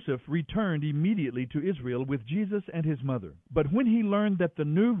 So Joseph returned immediately to Israel with Jesus and his mother. But when he learned that the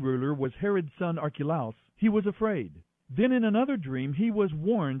new ruler was Herod's son Archelaus, he was afraid. Then in another dream he was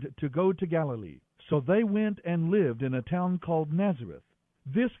warned to go to Galilee. So they went and lived in a town called Nazareth.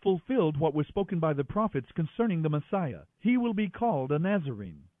 This fulfilled what was spoken by the prophets concerning the Messiah. He will be called a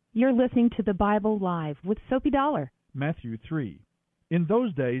Nazarene. You're listening to the Bible Live with Soapy Dollar. Matthew 3. In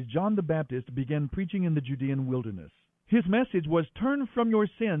those days, John the Baptist began preaching in the Judean wilderness. His message was, "Turn from your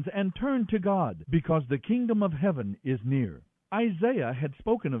sins and turn to God, because the kingdom of heaven is near." Isaiah had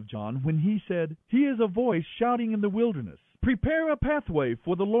spoken of John when he said, "He is a voice shouting in the wilderness, 'Prepare a pathway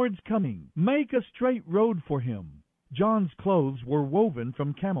for the Lord's coming. Make a straight road for him.'" John's clothes were woven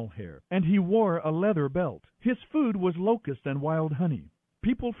from camel hair, and he wore a leather belt. His food was locust and wild honey.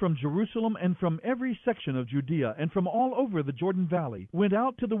 People from Jerusalem and from every section of Judea and from all over the Jordan Valley went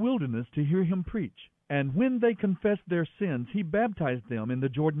out to the wilderness to hear him preach. And when they confessed their sins, he baptized them in the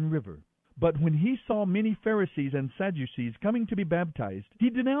Jordan River. But when he saw many Pharisees and Sadducees coming to be baptized,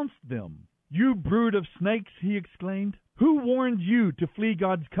 he denounced them. "You brood of snakes," he exclaimed, "who warned you to flee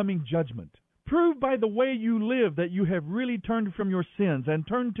God's coming judgment? Prove by the way you live that you have really turned from your sins and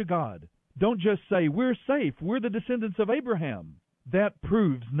turned to God. Don't just say, 'We're safe, we're the descendants of Abraham.' That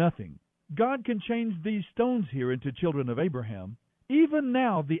proves nothing. God can change these stones here into children of Abraham. Even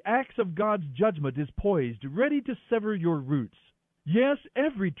now the axe of God's judgment is poised, ready to sever your roots. Yes,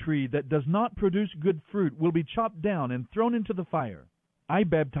 every tree that does not produce good fruit will be chopped down and thrown into the fire. I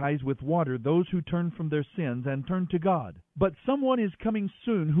baptize with water those who turn from their sins and turn to God. But someone is coming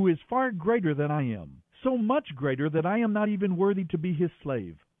soon who is far greater than I am, so much greater that I am not even worthy to be his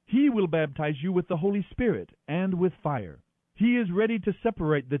slave. He will baptize you with the Holy Spirit and with fire. He is ready to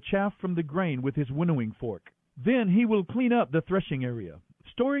separate the chaff from the grain with his winnowing fork. Then he will clean up the threshing area,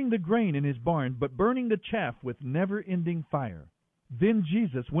 storing the grain in his barn, but burning the chaff with never-ending fire." Then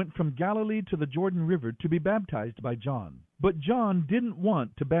Jesus went from Galilee to the Jordan River to be baptized by John. But John didn't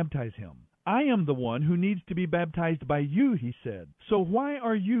want to baptize him. "I am the one who needs to be baptized by you," he said. "So why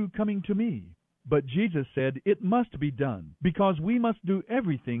are you coming to me?" But Jesus said, "It must be done, because we must do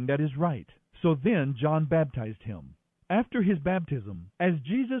everything that is right." So then John baptized him. After his baptism, as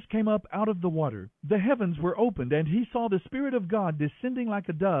Jesus came up out of the water, the heavens were opened, and he saw the Spirit of God descending like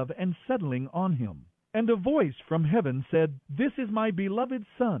a dove and settling on him. And a voice from heaven said, "This is my beloved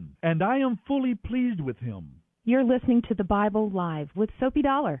Son, and I am fully pleased with him." You're listening to the Bible Live with Soapy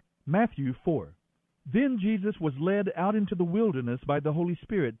Dollar. Matthew 4. Then Jesus was led out into the wilderness by the Holy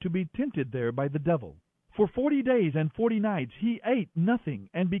Spirit to be tempted there by the devil. For 40 days and 40 nights he ate nothing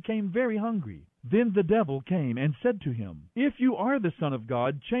and became very hungry. Then the devil came and said to him, "If you are the Son of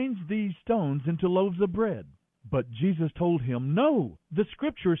God, change these stones into loaves of bread." But Jesus told him, "No, the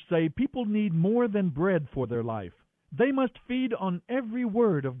Scriptures say people need more than bread for their life. They must feed on every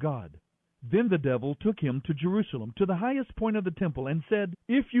word of God." Then the devil took him to Jerusalem, to the highest point of the temple, and said,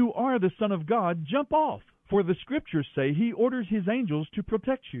 "If you are the Son of God, jump off, for the Scriptures say he orders his angels to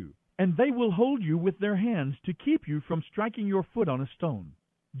protect you, and they will hold you with their hands to keep you from striking your foot on a stone."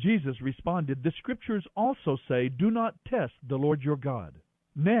 Jesus responded, "The Scriptures also say, 'Do not test the Lord your God.'"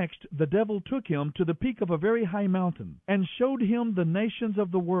 Next, the devil took him to the peak of a very high mountain, and showed him the nations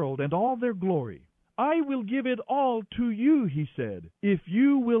of the world and all their glory. "I will give it all to you," he said, "if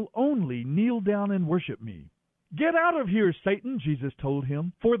you will only kneel down and worship me." "Get out of here, Satan," Jesus told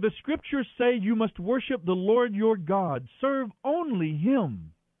him, "for the Scriptures say you must worship the Lord your God, serve only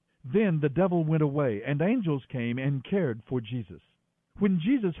him." Then the devil went away, and angels came and cared for Jesus. When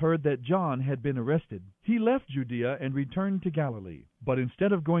Jesus heard that John had been arrested, he left Judea and returned to Galilee. But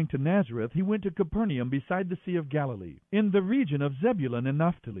instead of going to Nazareth, he went to Capernaum beside the Sea of Galilee, in the region of Zebulun and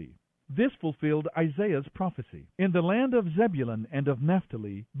Naphtali. This fulfilled Isaiah's prophecy. In the land of Zebulun and of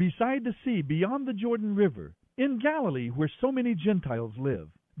Naphtali, beside the sea beyond the Jordan River, in Galilee where so many Gentiles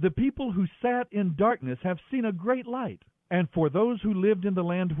live, the people who sat in darkness have seen a great light. And for those who lived in the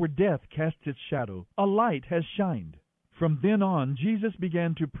land where death casts its shadow, a light has shined. From then on, Jesus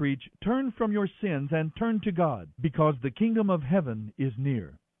began to preach, "Turn from your sins and turn to God, because the kingdom of heaven is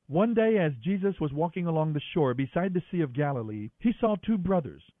near." One day, as Jesus was walking along the shore beside the Sea of Galilee, he saw two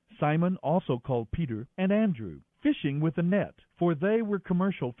brothers, Simon, also called Peter, and Andrew, fishing with a net, for they were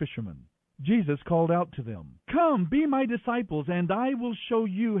commercial fishermen. Jesus called out to them, "Come, be my disciples, and I will show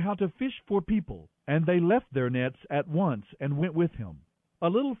you how to fish for people." And they left their nets at once and went with him. A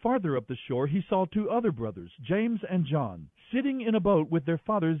little farther up the shore he saw two other brothers, James and John, sitting in a boat with their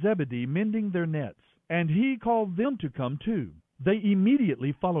father Zebedee, mending their nets. And he called them to come too. They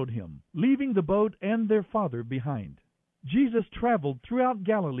immediately followed him, leaving the boat and their father behind. Jesus traveled throughout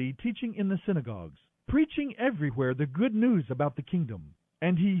Galilee, teaching in the synagogues, preaching everywhere the good news about the kingdom.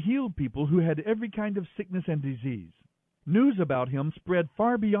 And he healed people who had every kind of sickness and disease. News about him spread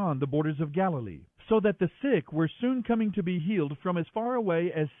far beyond the borders of Galilee, so that the sick were soon coming to be healed from as far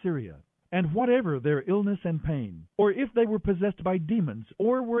away as Syria. And whatever their illness and pain, or if they were possessed by demons,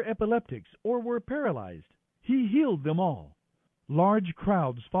 or were epileptics, or were paralyzed, he healed them all. Large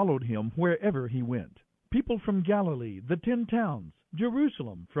crowds followed him wherever he went. People from Galilee, the 10 towns,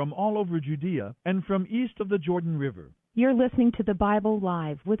 Jerusalem, from all over Judea, and from east of the Jordan River. You're listening to the Bible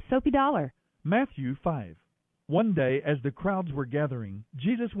Live with Soapy Dollar. Matthew 5. One day, as the crowds were gathering,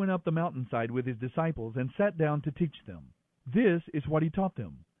 Jesus went up the mountainside with his disciples and sat down to teach them. This is what he taught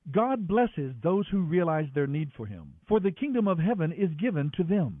them. God blesses those who realize their need for him, for the kingdom of heaven is given to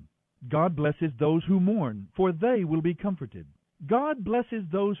them. God blesses those who mourn, for they will be comforted. God blesses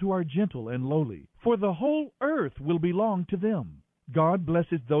those who are gentle and lowly, for the whole earth will belong to them. God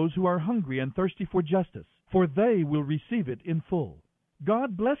blesses those who are hungry and thirsty for justice, for they will receive it in full.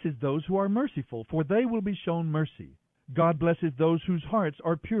 God blesses those who are merciful, for they will be shown mercy. God blesses those whose hearts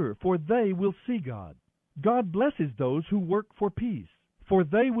are pure, for they will see God. God blesses those who work for peace, for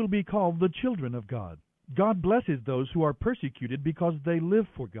they will be called the children of God. God blesses those who are persecuted because they live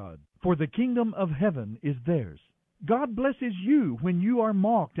for God, for the kingdom of heaven is theirs. God blesses you when you are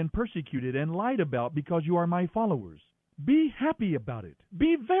mocked and persecuted and lied about because you are my followers. Be happy about it.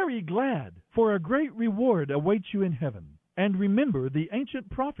 Be very glad, for a great reward awaits you in heaven. And remember, the ancient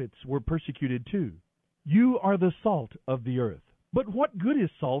prophets were persecuted too. You are the salt of the earth. But what good is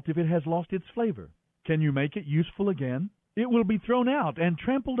salt if it has lost its flavor? Can you make it useful again? It will be thrown out and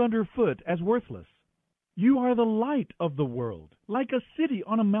trampled underfoot as worthless. You are the light of the world, like a city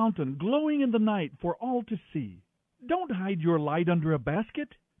on a mountain glowing in the night for all to see. Don't hide your light under a basket.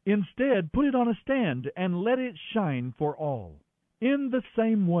 Instead, put it on a stand and let it shine for all. In the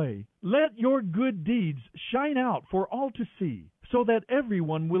same way, let your good deeds shine out for all to see, so that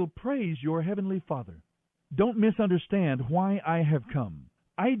everyone will praise your heavenly Father. Don't misunderstand why I have come.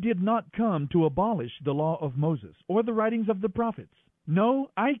 I did not come to abolish the law of Moses or the writings of the prophets. No,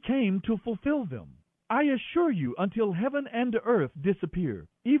 I came to fulfill them. I assure you, until heaven and earth disappear,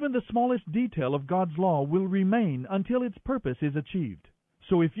 even the smallest detail of God's law will remain until its purpose is achieved.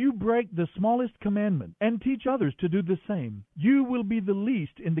 So if you break the smallest commandment and teach others to do the same, you will be the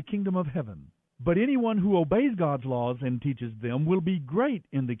least in the kingdom of heaven. But anyone who obeys God's laws and teaches them will be great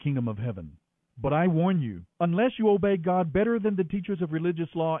in the kingdom of heaven. But I warn you, unless you obey God better than the teachers of religious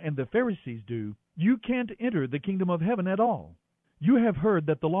law and the Pharisees do, you can't enter the kingdom of heaven at all. You have heard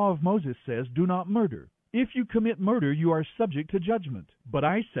that the law of Moses says, "Do not murder." If you commit murder, you are subject to judgment. But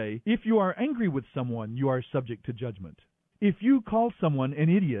I say, if you are angry with someone, you are subject to judgment. If you call someone an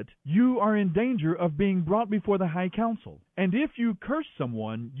idiot, you are in danger of being brought before the high council. And if you curse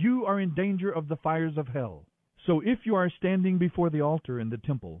someone, you are in danger of the fires of hell. So if you are standing before the altar in the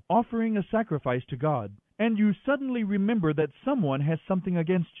temple, offering a sacrifice to God, and you suddenly remember that someone has something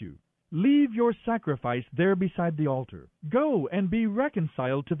against you, leave your sacrifice there beside the altar. Go and be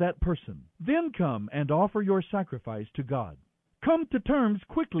reconciled to that person. Then come and offer your sacrifice to God. Come to terms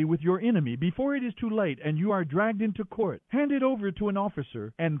quickly with your enemy before it is too late and you are dragged into court, handed over to an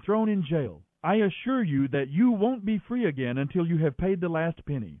officer, and thrown in jail. I assure you that you won't be free again until you have paid the last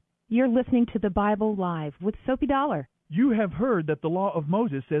penny. You're listening to the Bible Live with Soapy Dollar. You have heard that the law of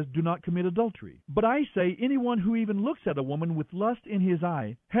Moses says, "Do not commit adultery." But I say anyone who even looks at a woman with lust in his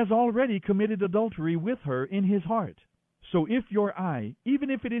eye has already committed adultery with her in his heart. So if your eye,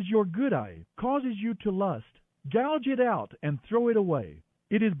 even if it is your good eye, causes you to lust, gouge it out and throw it away.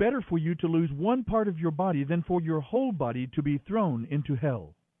 It is better for you to lose one part of your body than for your whole body to be thrown into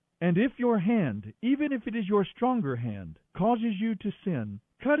hell. And if your hand, even if it is your stronger hand, causes you to sin,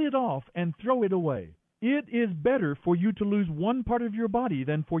 cut it off and throw it away. It is better for you to lose one part of your body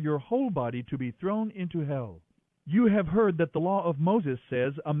than for your whole body to be thrown into hell. You have heard that the law of Moses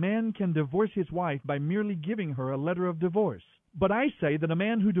says a man can divorce his wife by merely giving her a letter of divorce. But I say that a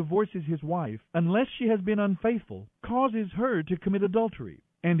man who divorces his wife, unless she has been unfaithful, causes her to commit adultery.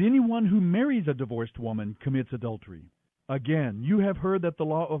 And anyone who marries a divorced woman commits adultery. Again, you have heard that the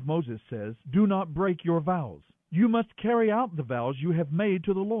law of Moses says, "Do not break your vows." You must carry out the vows you have made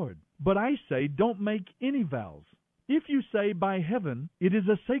to the Lord. But I say, don't make any vows. If you say, "By heaven," it is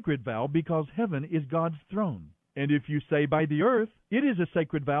a sacred vow because heaven is God's throne. And if you say, "By the earth," it is a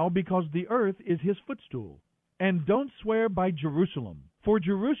sacred vow because the earth is his footstool. And don't swear by Jerusalem, for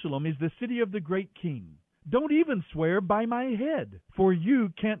Jerusalem is the city of the great king. Don't even swear by my head, for you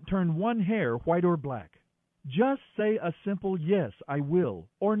can't turn one hair white or black. Just say a simple "Yes, I will,"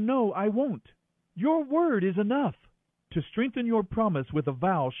 or "No, I won't." Your word is enough. To strengthen your promise with a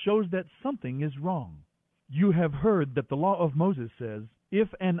vow shows that something is wrong. You have heard that the law of Moses says,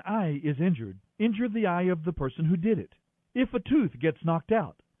 if an eye is injured, injure the eye of the person who did it. If a tooth gets knocked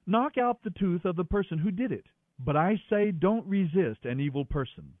out, knock out the tooth of the person who did it. But I say, don't resist an evil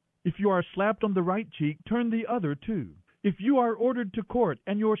person. If you are slapped on the right cheek, turn the other too. If you are ordered to court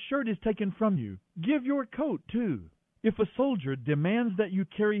and your shirt is taken from you, give your coat too. If a soldier demands that you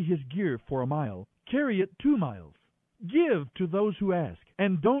carry his gear for a mile, carry it 2 miles. Give to those who ask,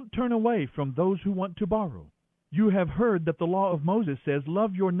 and don't turn away from those who want to borrow. You have heard that the law of Moses says,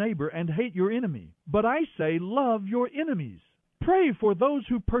 love your neighbor and hate your enemy. But I say, love your enemies. Pray for those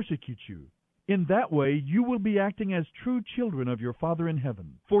who persecute you. In that way, you will be acting as true children of your Father in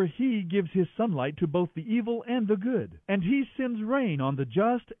heaven. For he gives his sunlight to both the evil and the good, and he sends rain on the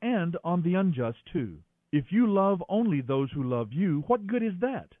just and on the unjust too. If you love only those who love you, what good is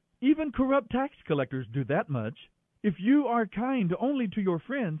that? Even corrupt tax collectors do that much. If you are kind only to your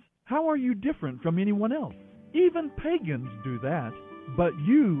friends, how are you different from anyone else? Even pagans do that. But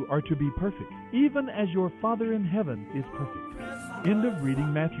you are to be perfect, even as your Father in heaven is perfect. End of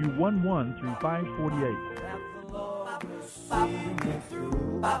reading Matthew 1:1 through 5:48.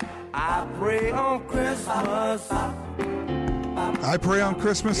 I pray on Christmas. I pray on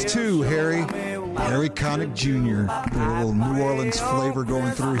Christmas too, Harry. Harry Connick Jr. A little New Orleans flavor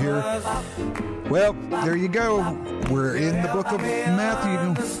going through here. Well, there you go. We're in the book of Matthew.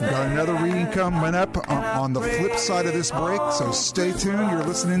 We've got another reading coming up on the flip side of this break, so stay tuned. You're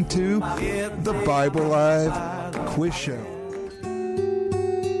listening to the Bible Live Quiz Show.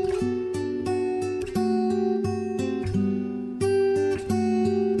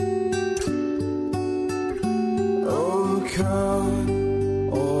 Oh, come,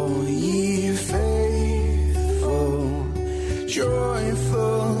 all ye faithful,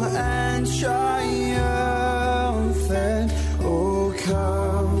 joyful and triumphant. Oh,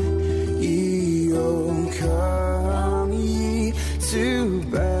 come ye to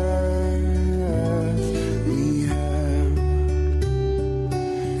Bethlehem.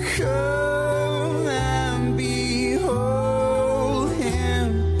 Come and behold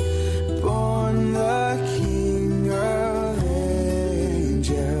him, born the King of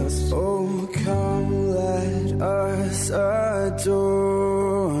angels. Oh, come, let us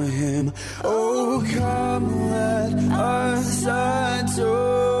adore him. Oh, come, let us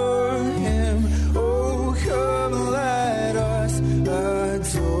adore him. Oh, come, let us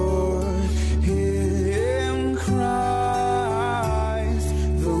adore him, Christ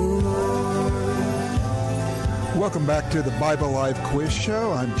the Lord. Welcome back to the Bible Live Quiz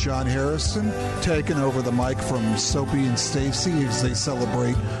Show. I'm John Harrison, taking over the mic from Soapy and Stacy as they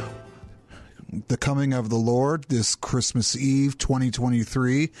celebrate the coming of the Lord this Christmas Eve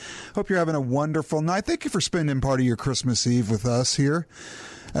 2023. Hope you're having a wonderful night. Thank you for spending part of your Christmas Eve with us here.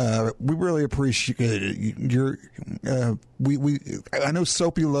 We really appreciate it. I know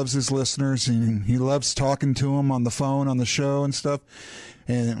Soapy loves his listeners, and he loves talking to them on the phone, on the show and stuff.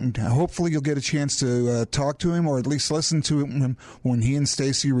 And hopefully you'll get a chance to talk to him, or at least listen to him when he and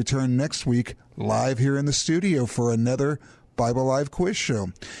Stacy return next week live here in the studio for another Bible Live Quiz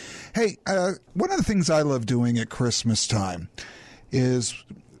Show. Hey, one of the things I love doing at Christmas time is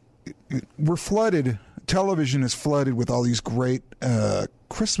we're flooded. Television is flooded with all these great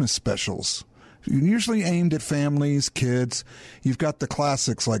Christmas specials, usually aimed at families, kids. You've got the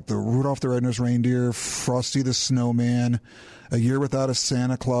classics like the Rudolph the Red-Nosed Reindeer, Frosty the Snowman, A Year Without a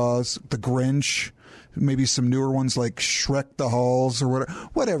Santa Claus, The Grinch, maybe some newer ones like Shrek the Halls or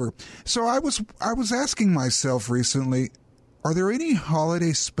whatever. So I was asking myself recently, are there any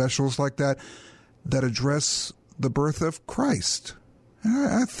holiday specials like that address the birth of Christ? And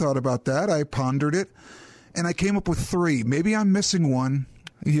I thought about that. I pondered it, and I came up with 3. Maybe I'm missing one.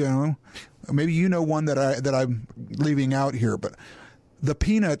 You know, maybe you know one that I'm leaving out here. But the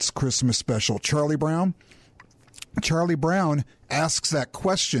Peanuts Christmas special, Charlie Brown. Charlie Brown asks that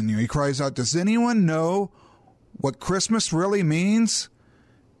question. He cries out, "Does anyone know what Christmas really means?"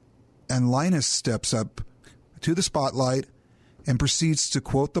 And Linus steps up to the spotlight and proceeds to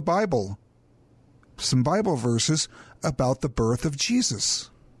quote the Bible, some Bible verses about the birth of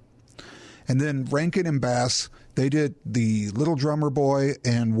Jesus. And then Rankin and Bass, they did The Little Drummer Boy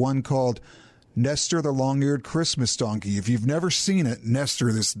and one called Nestor the Long-Eared Christmas Donkey. If you've never seen it,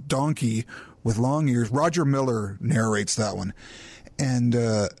 Nestor, this donkey with long ears, Roger Miller narrates that one. And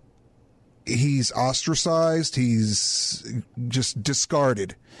he's ostracized, he's just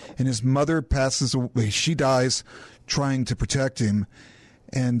discarded. And his mother passes away, she dies trying to protect him.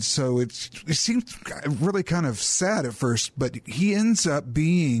 And so it seems really kind of sad at first, but he ends up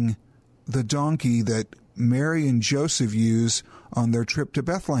being the donkey that Mary and Joseph use on their trip to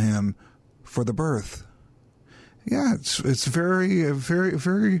Bethlehem for the birth. Yeah, it's very, very,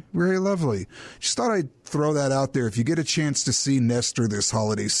 very, very lovely. Just thought I'd throw that out there. If you get a chance to see Nestor this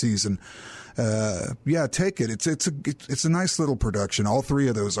holiday season, yeah, take it. It's a nice little production. All 3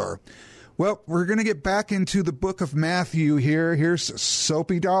 of those are. Well, we're going to get back into the book of Matthew here. Here's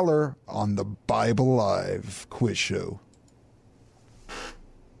Soapy Dollar on the Bible Live Quiz Show.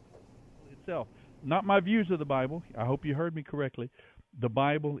 Itself. Not my views of the Bible. I hope you heard me correctly. The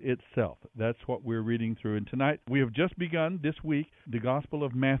Bible itself. That's what we're reading through. And tonight we have just begun this week the Gospel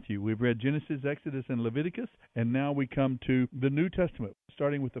of Matthew. We've read Genesis, Exodus, and Leviticus, and now we come to the New Testament,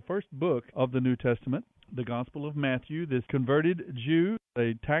 starting with the first book of the New Testament, the Gospel of Matthew. This converted Jew,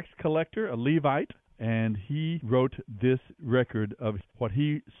 a tax collector, a Levite, and he wrote this record of what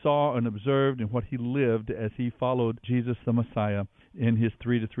he saw and observed and what he lived as he followed Jesus the Messiah in his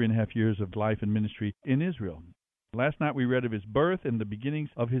 3 to 3.5 years of life and ministry in Israel. Last night we read of his birth and the beginnings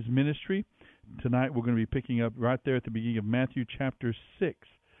of his ministry. Tonight we're going to be picking up right there at the beginning of Matthew chapter 6.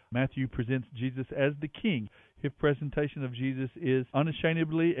 Matthew presents Jesus as the King. His presentation of Jesus is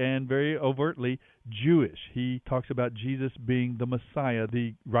unashamedly and very overtly Jewish. He talks about Jesus being the Messiah,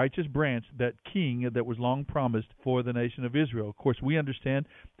 the righteous branch, that king that was long promised for the nation of Israel. Of course, we understand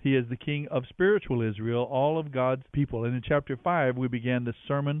he is the king of spiritual Israel, all of God's people. And in chapter 5, we began the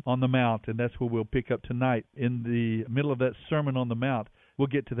Sermon on the Mount, and that's where we'll pick up tonight. In the middle of that Sermon on the Mount, we'll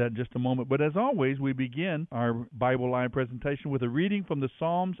get to that in just a moment. But as always, we begin our Bible Live presentation with a reading from the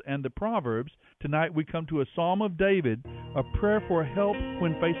Psalms and the Proverbs. Tonight we come to a Psalm of David, a prayer for help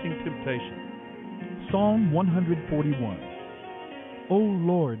when facing temptation. Psalm 141. O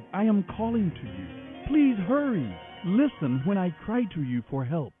Lord, I am calling to you. Please hurry. Listen when I cry to you for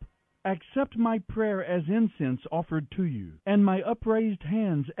help. Accept my prayer as incense offered to you, and my upraised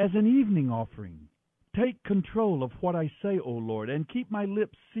hands as an evening offering. Take control of what I say, O Lord, and keep my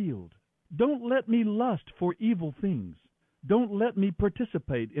lips sealed. Don't let me lust for evil things. Don't let me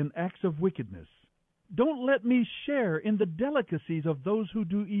participate in acts of wickedness. Don't let me share in the delicacies of those who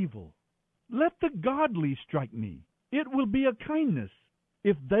do evil. Let the godly strike me. It will be a kindness.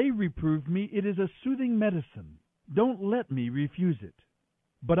 If they reprove me, it is a soothing medicine. Don't let me refuse it.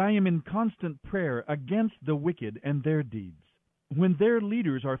 But I am in constant prayer against the wicked and their deeds. When their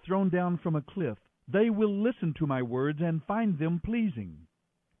leaders are thrown down from a cliff, they will listen to my words and find them pleasing.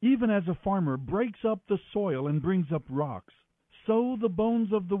 Even as a farmer breaks up the soil and brings up rocks, so the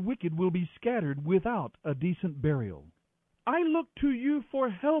bones of the wicked will be scattered without a decent burial. I look to you for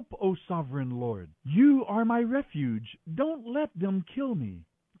help, O sovereign Lord. You are my refuge. Don't let them kill me.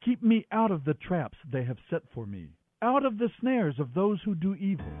 Keep me out of the traps they have set for me, out of the snares of those who do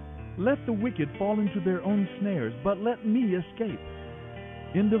evil. Let the wicked fall into their own snares, but let me escape.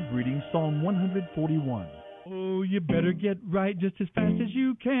 End of reading Psalm 141. Oh, you better get right just as fast as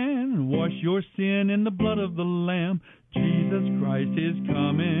you can. Wash your sin in the blood of the Lamb. Jesus Christ is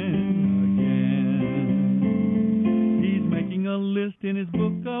coming again. He's making a list in his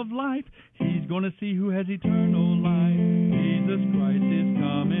book of life. He's going to see who has eternal life. Jesus Christ is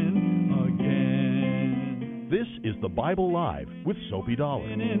coming again. This is the Bible Live with Soapy Dollar.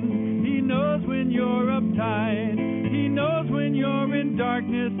 He knows when you're uptight. He knows when you're in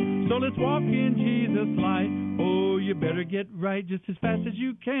darkness. So let's walk in Jesus' light. Oh, you better get right just as fast as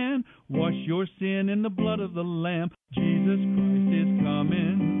you can. Wash your sin in the blood of the Lamb. Jesus Christ is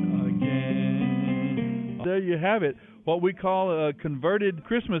coming again. There you have it. What we call converted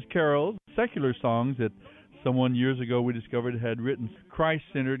Christmas carols, secular songs that someone years ago we discovered had written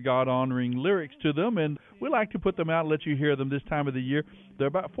Christ-centered, God-honoring lyrics to them, and we like to put them out and let you hear them this time of the year. There are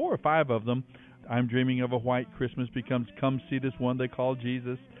about 4 or 5 of them. I'm Dreaming of a White Christmas becomes Come See This One They Call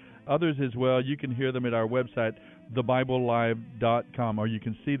Jesus. Others as well. You can hear them at our website, thebiblelive.com, or you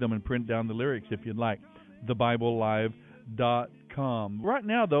can see them and print down the lyrics if you'd like, thebiblelive.com. Right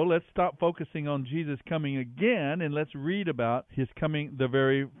now, though, let's stop focusing on Jesus coming again, and let's read about his coming the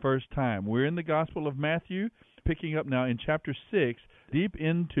very first time. We're in the Gospel of Matthew, picking up now in chapter 6, deep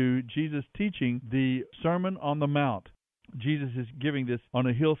into Jesus teaching the Sermon on the Mount. Jesus is giving this on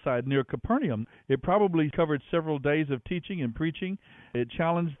a hillside near Capernaum. It probably covered several days of teaching and preaching. It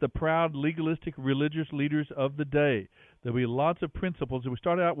challenged the proud, legalistic religious leaders of the day. There'll be lots of principles. We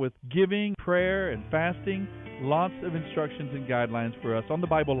start out with giving, prayer, and fasting. Lots of instructions and guidelines for us on the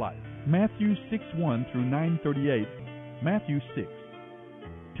Bible Live. Matthew 6:1 through 9:38. Matthew 6.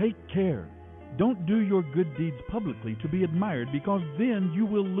 Take care. Don't do your good deeds publicly to be admired, because then you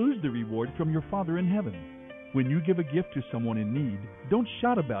will lose the reward from your Father in heaven. When you give a gift to someone in need, don't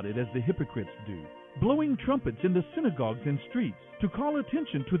shout about it as the hypocrites do, blowing trumpets in the synagogues and streets to call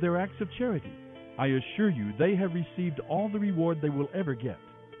attention to their acts of charity. I assure you, they have received all the reward they will ever get.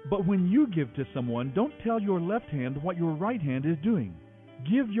 But when you give to someone, don't tell your left hand what your right hand is doing.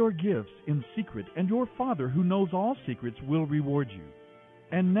 Give your gifts in secret, and your Father who knows all secrets will reward you.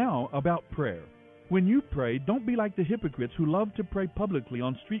 And now about prayer. When you pray, don't be like the hypocrites who love to pray publicly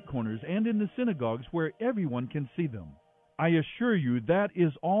on street corners and in the synagogues where everyone can see them. I assure you that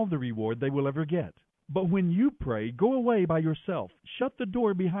is all the reward they will ever get. But when you pray, go away by yourself, shut the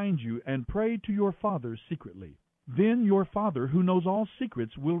door behind you, and pray to your Father secretly. Then your Father, who knows all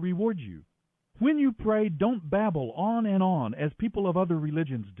secrets, will reward you. When you pray, don't babble on and on as people of other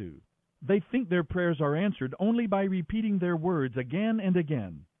religions do. They think their prayers are answered only by repeating their words again and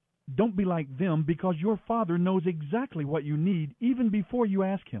again. Don't be like them, because your Father knows exactly what you need even before you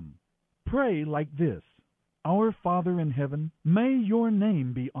ask Him. Pray like this: Our Father in heaven, may your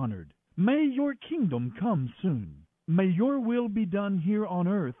name be honored. May your kingdom come soon. May your will be done here on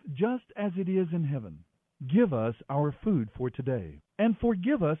earth just as it is in heaven. Give us our food for today, and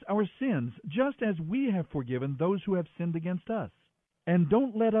forgive us our sins just as we have forgiven those who have sinned against us. And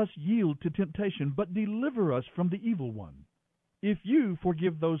don't let us yield to temptation, but deliver us from the evil one. If you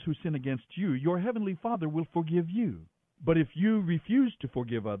forgive those who sin against you, your heavenly Father will forgive you. But if you refuse to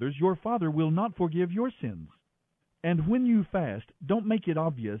forgive others, your Father will not forgive your sins. And when you fast, don't make it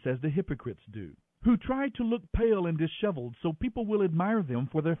obvious as the hypocrites do, who try to look pale and disheveled so people will admire them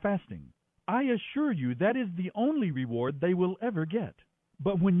for their fasting. I assure you that is the only reward they will ever get.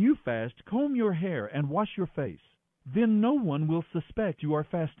 But when you fast, comb your hair and wash your face. Then no one will suspect you are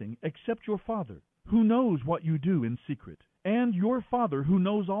fasting except your Father, who knows what you do in secret. And your Father, who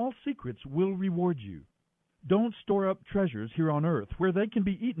knows all secrets, will reward you. Don't store up treasures here on earth where they can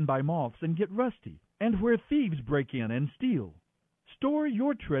be eaten by moths and get rusty, and where thieves break in and steal. Store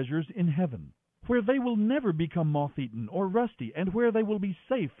your treasures in heaven, where they will never become moth-eaten or rusty, and where they will be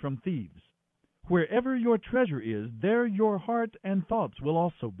safe from thieves. Wherever your treasure is, there your heart and thoughts will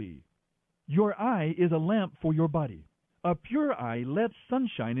also be. Your eye is a lamp for your body. A pure eye lets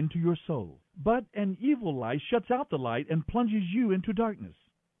sunshine into your soul, but an evil eye shuts out the light and plunges you into darkness.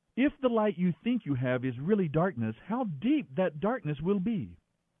 If the light you think you have is really darkness, how deep that darkness will be.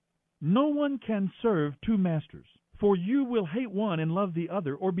 No one can serve two masters, for you will hate one and love the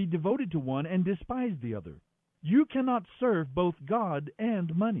other, or be devoted to one and despise the other. You cannot serve both God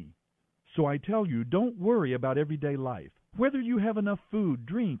and money. So I tell you, don't worry about everyday life, whether you have enough food,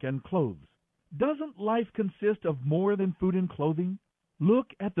 drink, and clothes. Doesn't life consist of more than food and clothing? Look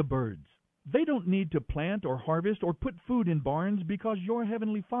at the birds. They don't need to plant or harvest or put food in barns because your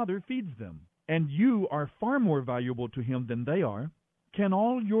heavenly Father feeds them, and you are far more valuable to Him than they are. Can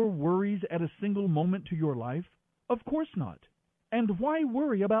all your worries add a single moment to your life? Of course not. And why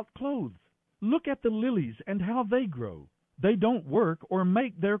worry about clothes? Look at the lilies and how they grow. They don't work or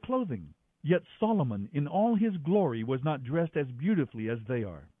make their clothing. Yet Solomon in all his glory was not dressed as beautifully as they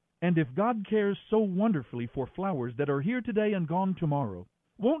are. And if God cares so wonderfully for flowers that are here today and gone tomorrow,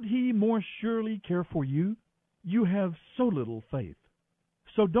 won't He more surely care for you? You have so little faith.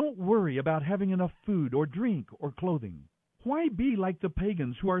 So don't worry about having enough food or drink or clothing. Why be like the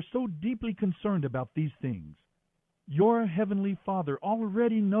pagans who are so deeply concerned about these things? Your heavenly Father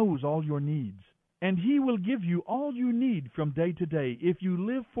already knows all your needs, and He will give you all you need from day to day if you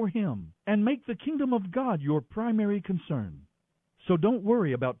live for Him and make the kingdom of God your primary concern. So don't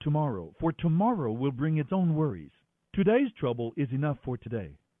worry about tomorrow, for tomorrow will bring its own worries. Today's trouble is enough for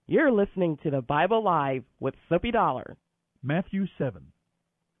today. You're listening to the Bible Live with Soapy Dollar. Matthew 7.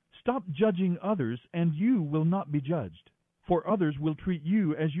 Stop judging others, and you will not be judged, for others will treat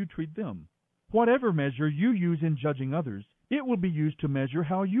you as you treat them. Whatever measure you use in judging others, it will be used to measure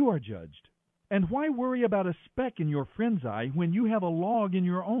how you are judged. And why worry about a speck in your friend's eye when you have a log in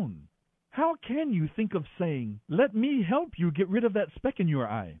your own? How can you think of saying, "Let me help you get rid of that speck in your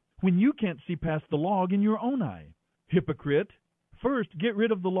eye," when you can't see past the log in your own eye? Hypocrite! First, get rid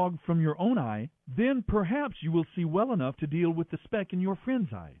of the log from your own eye, then perhaps you will see well enough to deal with the speck in your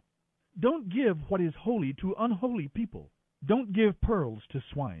friend's eye. Don't give what is holy to unholy people. Don't give pearls to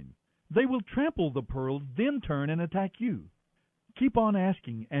swine. They will trample the pearls, then turn and attack you. Keep on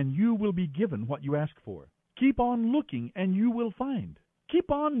asking, and you will be given what you ask for. Keep on looking, and you will find. Keep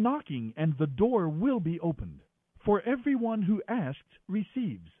on knocking, and the door will be opened. For everyone who asks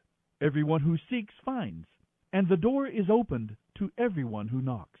receives. Everyone who seeks finds. And the door is opened to everyone who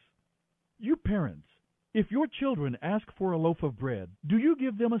knocks. You parents, if your children ask for a loaf of bread, do you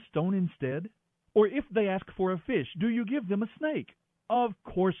give them a stone instead? Or if they ask for a fish, do you give them a snake? Of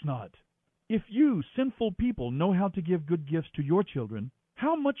course not. If you, sinful people, know how to give good gifts to your children,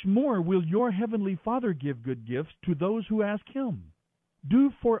 how much more will your heavenly Father give good gifts to those who ask Him?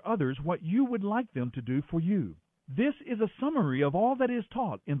 Do for others what you would like them to do for you. This is a summary of all that is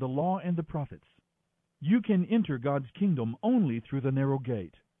taught in the law and the prophets. You can enter God's kingdom only through the narrow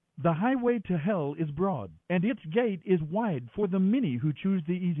gate. The highway to hell is broad, and its gate is wide for the many who choose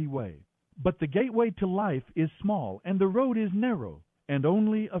the easy way. But the gateway to life is small, and the road is narrow, and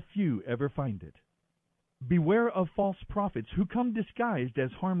only a few ever find it. Beware of false prophets who come disguised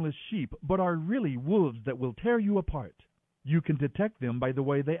as harmless sheep, but are really wolves that will tear you apart. You can detect them by the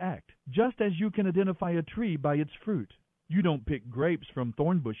way they act, just as you can identify a tree by its fruit. You don't pick grapes from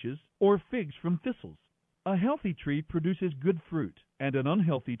thorn bushes or figs from thistles. A healthy tree produces good fruit, and an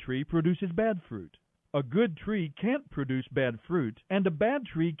unhealthy tree produces bad fruit. A good tree can't produce bad fruit, and a bad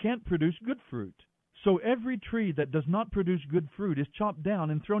tree can't produce good fruit. So every tree that does not produce good fruit is chopped down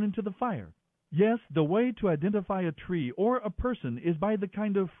and thrown into the fire. Yes, the way to identify a tree or a person is by the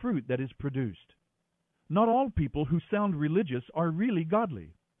kind of fruit that is produced. Not all people who sound religious are really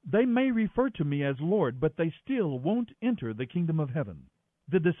godly. They may refer to me as Lord, but they still won't enter the kingdom of heaven.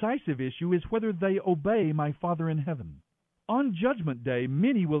 The decisive issue is whether they obey my Father in heaven. On Judgment Day,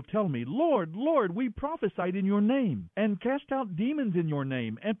 many will tell me, Lord, Lord, we prophesied in your name, and cast out demons in your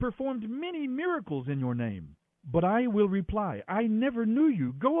name, and performed many miracles in your name. But I will reply, I never knew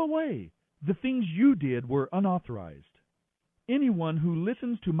you. Go away. The things you did were unauthorized. Anyone who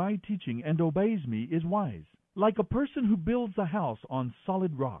listens to my teaching and obeys me is wise, like a person who builds a house on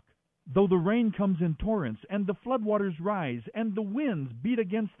solid rock. Though the rain comes in torrents, and the floodwaters rise, and the winds beat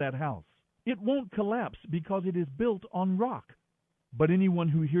against that house, it won't collapse because it is built on rock. But anyone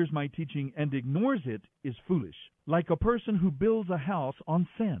who hears my teaching and ignores it is foolish, like a person who builds a house on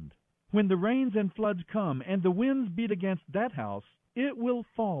sand. When the rains and floods come, and the winds beat against that house, it will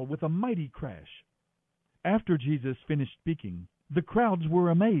fall with a mighty crash. After Jesus finished speaking, the crowds were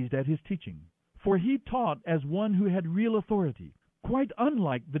amazed at his teaching, for he taught as one who had real authority, quite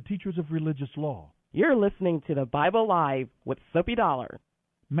unlike the teachers of religious law. You're listening to the Bible Live with Soapy Dollar.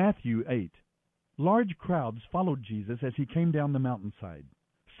 Matthew 8. Large crowds followed Jesus as he came down the mountainside.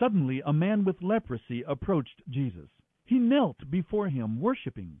 Suddenly a man with leprosy approached Jesus. He knelt before him,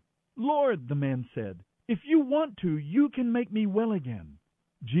 worshiping. Lord, the man said, if you want to, you can make me well again.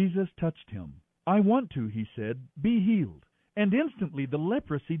 Jesus touched him. I want to, he said, be healed. And instantly the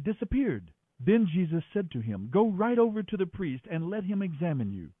leprosy disappeared. Then Jesus said to him, go right over to the priest and let him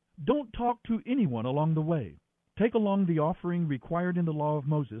examine you. Don't talk to anyone along the way. Take along the offering required in the law of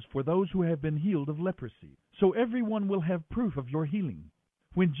Moses for those who have been healed of leprosy, so everyone will have proof of your healing.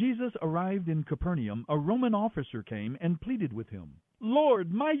 When Jesus arrived in Capernaum, a Roman officer came and pleaded with him.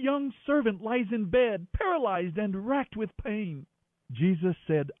 Lord, my young servant lies in bed, paralyzed and racked with pain. Jesus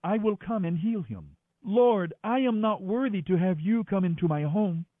said, I will come and heal him. Lord, I am not worthy to have you come into my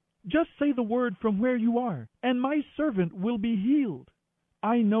home. Just say the word from where you are, and my servant will be healed.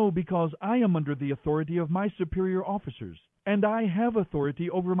 I know because I am under the authority of my superior officers, and I have authority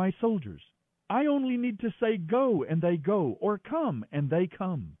over my soldiers. I only need to say go, and they go, or come, and they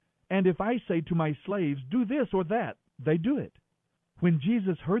come. And if I say to my slaves, do this or that, they do it. When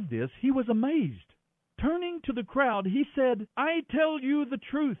Jesus heard this, he was amazed. Turning to the crowd, he said, I tell you the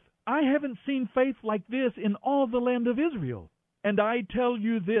truth. I haven't seen faith like this in all the land of Israel. And I tell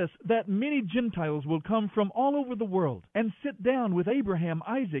you this, that many Gentiles will come from all over the world and sit down with Abraham,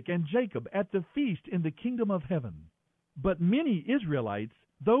 Isaac, and Jacob at the feast in the kingdom of heaven. But many Israelites,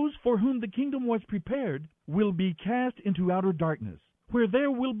 those for whom the kingdom was prepared, will be cast into outer darkness, where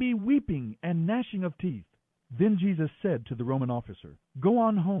there will be weeping and gnashing of teeth. Then Jesus said to the Roman officer, go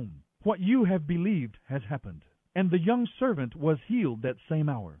on home. What you have believed has happened. And the young servant was healed that same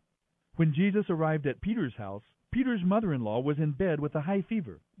hour. When Jesus arrived at Peter's house, Peter's mother-in-law was in bed with a high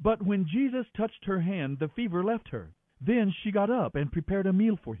fever. But when Jesus touched her hand, the fever left her. Then she got up and prepared a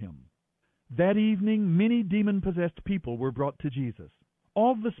meal for him. That evening, many demon-possessed people were brought to Jesus.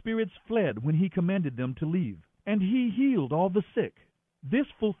 All the spirits fled when he commanded them to leave, and he healed all the sick. This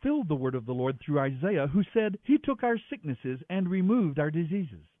fulfilled the word of the Lord through Isaiah, who said, he took our sicknesses and removed our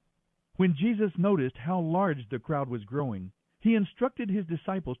diseases. When Jesus noticed how large the crowd was growing, he instructed his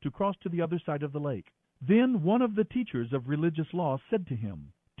disciples to cross to the other side of the lake. Then one of the teachers of religious law said to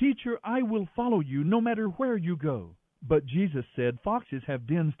him, Teacher, I will follow you no matter where you go. But Jesus said, Foxes have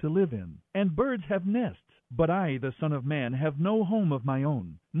dens to live in, and birds have nests. But I, the Son of Man, have no home of my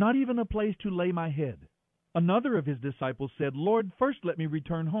own, not even a place to lay my head. Another of his disciples said, Lord, first let me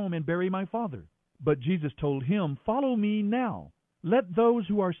return home and bury my father. But Jesus told him, Follow me now. Let those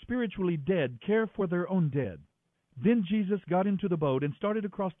who are spiritually dead care for their own dead. Then Jesus got into the boat and started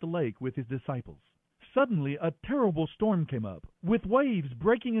across the lake with his disciples. Suddenly a terrible storm came up, with waves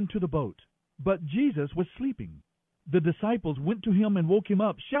breaking into the boat. But Jesus was sleeping. The disciples went to him and woke him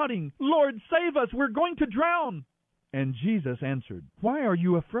up, shouting, Lord, save us! We're going to drown! And Jesus answered, Why are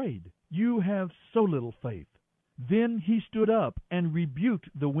you afraid? You have so little faith. Then he stood up and rebuked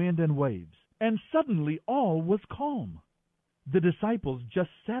the wind and waves, and suddenly all was calm. The disciples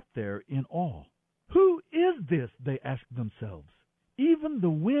just sat there in awe. Who is this? They asked themselves. Even the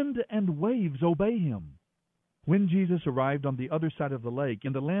wind and waves obey him. When Jesus arrived on the other side of the lake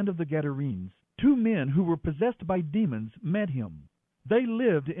in the land of the Gadarenes, 2 men who were possessed by demons met him. They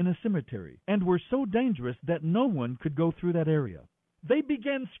lived in a cemetery and were so dangerous that no one could go through that area. They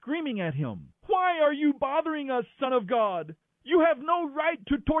began screaming at him, "Why are you bothering us, Son of God? You have no right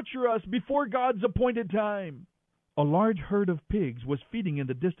to torture us before God's appointed time." A large herd of pigs was feeding in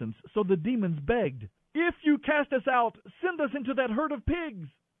the distance, so the demons begged, "If you cast us out, send us into that herd of pigs."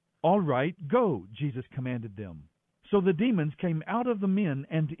 "All right, go," Jesus commanded them. So the demons came out of the men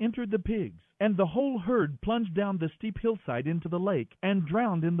and entered the pigs, and the whole herd plunged down the steep hillside into the lake and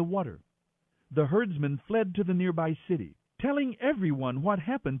drowned in the water. The herdsmen fled to the nearby city, telling everyone what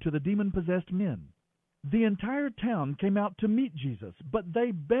happened to the demon-possessed men. The entire town came out to meet Jesus, but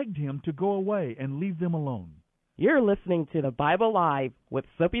they begged him to go away and leave them alone. You're listening to the Bible Live with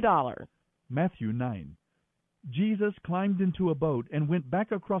Soapy Dollar. Matthew 9. Jesus climbed into a boat and went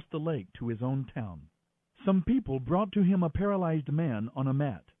back across the lake to his own town. Some people brought to him a paralyzed man on a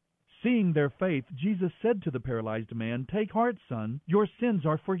mat. Seeing their faith, Jesus said to the paralyzed man, "Take heart, son, your sins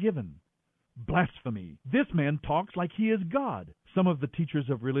are forgiven." "Blasphemy! This man talks like he is God," some of the teachers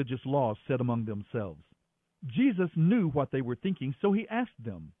of religious law said among themselves. Jesus knew what they were thinking, so he asked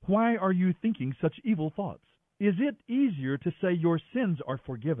them, "Why are you thinking such evil thoughts? Is it easier to say your sins are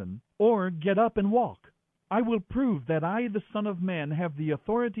forgiven, or get up and walk? I will prove that I, the Son of Man, have the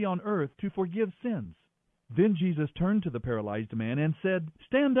authority on earth to forgive sins." Then Jesus turned to the paralyzed man and said,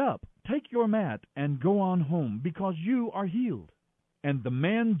 "Stand up, take your mat, and go on home, because you are healed." And the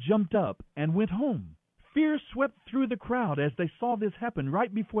man jumped up and went home. Fear swept through the crowd as they saw this happen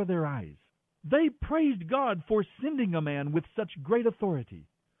right before their eyes. They praised God for sending a man with such great authority.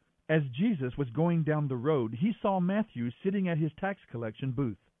 As Jesus was going down the road, he saw Matthew sitting at his tax collection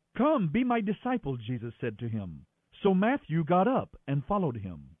booth. "Come, be my disciple," Jesus said to him. So Matthew got up and followed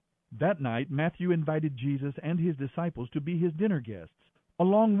him. That night, Matthew invited Jesus and his disciples to be his dinner guests,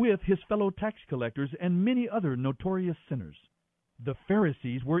 along with his fellow tax collectors and many other notorious sinners. The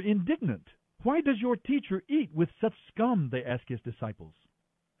Pharisees were indignant. "Why does your teacher eat with such scum?" they asked his disciples.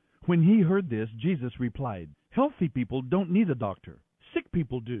 When he heard this, Jesus replied, "Healthy people don't need a doctor. Sick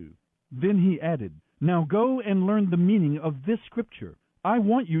people do." Then he added, "Now go and learn the meaning of this scripture. I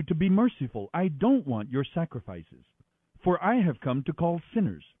want you to be merciful. I don't want your sacrifices. For I have come to call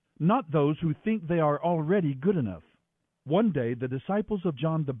sinners, not those who think they are already good enough." One day the disciples of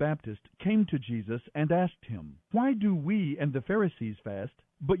John the Baptist came to Jesus and asked him, "Why do we and the Pharisees fast,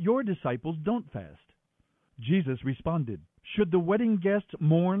 but your disciples don't fast?" Jesus responded, "Should the wedding guests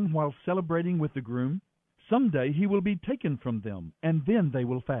mourn while celebrating with the groom? Someday he will be taken from them, and then they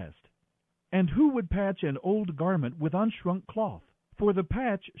will fast. And who would patch an old garment with unshrunk cloth? For the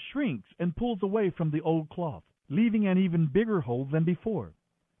patch shrinks and pulls away from the old cloth, leaving an even bigger hole than before.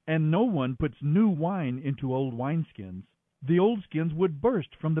 And no one puts new wine into old wineskins. The old skins would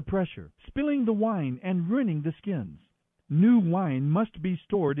burst from the pressure, spilling the wine and ruining the skins. New wine must be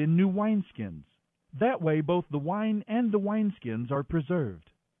stored in new wineskins. That way both the wine and the wineskins are preserved."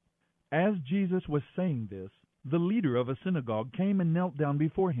 As Jesus was saying this, the leader of a synagogue came and knelt down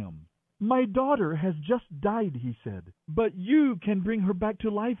before him. "My daughter has just died," he said, "but you can bring her back to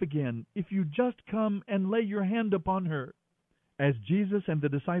life again if you just come and lay your hand upon her." As Jesus and the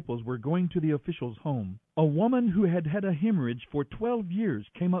disciples were going to the official's home, a woman who had had a hemorrhage for 12 years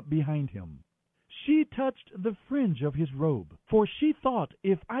came up behind him. She touched the fringe of his robe, for she thought,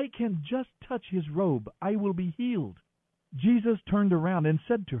 "If I can just touch his robe, I will be healed." Jesus turned around and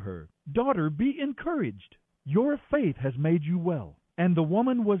said to her, "Daughter, be encouraged. Your faith has made you well." And the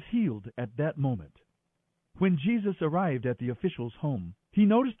woman was healed at that moment. When Jesus arrived at the official's home, he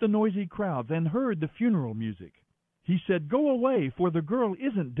noticed the noisy crowds and heard the funeral music. He said, "Go away, for the girl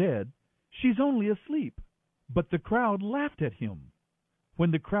isn't dead. She's only asleep." But the crowd laughed at him.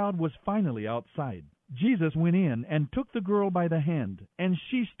 When the crowd was finally outside, Jesus went in and took the girl by the hand, and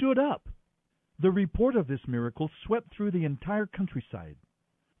she stood up. The report of this miracle swept through the entire countryside.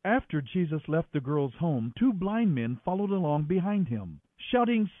 After Jesus left the girl's home, 2 blind men followed along behind him,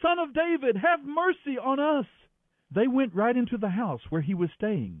 shouting, "Son of David, have mercy on us!" They went right into the house where he was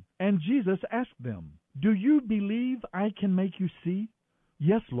staying, and Jesus asked them, "Do you believe I can make you see?"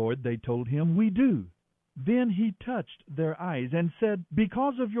 "Yes, Lord," they told him, "we do." Then he touched their eyes and said,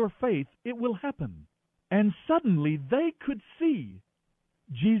 "Because of your faith, it will happen." And suddenly they could see.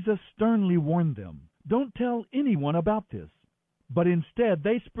 Jesus sternly warned them, "Don't tell anyone about this." But instead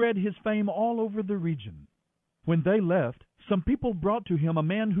they spread his fame all over the region. When they left, some people brought to him a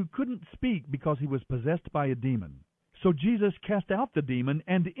man who couldn't speak because he was possessed by a demon. So Jesus cast out the demon,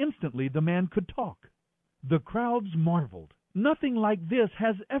 and instantly the man could talk. The crowds marveled. "Nothing like this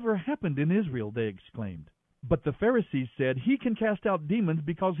has ever happened in Israel," they exclaimed. But the Pharisees said he can cast out demons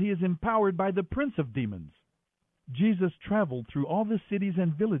because he is empowered by the prince of demons. Jesus traveled through all the cities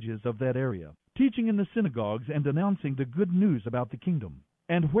and villages of that area, teaching in the synagogues and announcing the good news about the kingdom.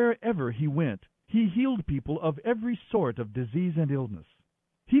 And wherever he went, he healed people of every sort of disease and illness.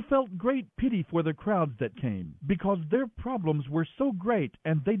 He felt great pity for the crowds that came, because their problems were so great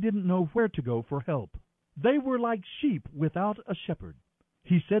and they didn't know where to go for help. They were like sheep without a shepherd.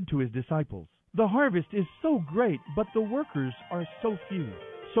 He said to his disciples, "The harvest is so great, but the workers are so few.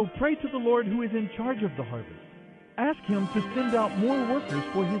 So pray to the Lord who is in charge of the harvest. Ask him to send out more workers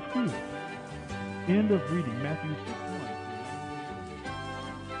for his field." End of reading Matthew 6:1.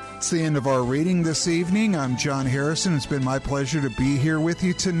 It's the end of our reading this evening. I'm John Harrison. It's been my pleasure to be here with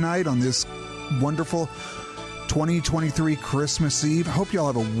you tonight on this wonderful 2023 Christmas Eve. Hope y'all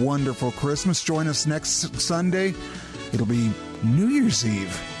have a wonderful Christmas. Join us next Sunday. It'll be New Year's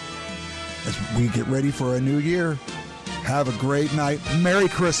Eve as we get ready for a new year. Have a great night. Merry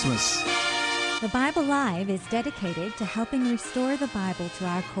Christmas. The Bible Live is dedicated to helping restore the Bible to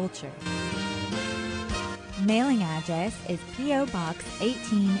our culture. Mailing address is P.O. Box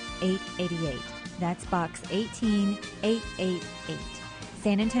 18888. That's Box 18888.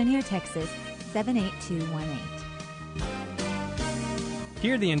 San Antonio, Texas 78218.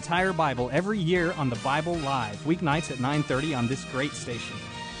 Hear the entire Bible every year on the Bible Live, weeknights at 9:30 on this great station.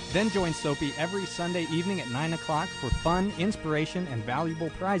 Then join Soapy every Sunday evening at 9 o'clock for fun, inspiration, and valuable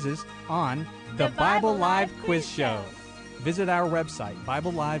prizes on The Bible Live Quiz Show. Visit our website,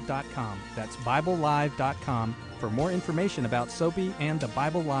 BibleLive.com. That's BibleLive.com for more information about Soapy and the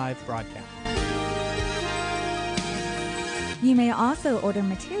Bible Live broadcast. You may also order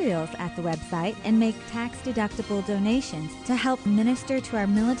materials at the website and make tax-deductible donations to help minister to our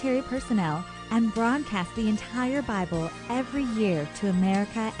military personnel and broadcast the entire Bible every year to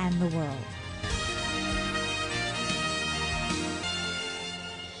America and the world.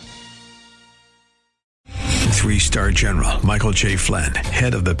 Three-star General Michael J. Flynn,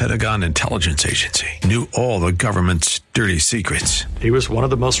 head of the Pentagon Intelligence Agency, knew all the government's dirty secrets. He was one of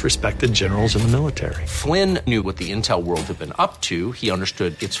the most respected generals in the military. Flynn knew what the intel world had been up to. He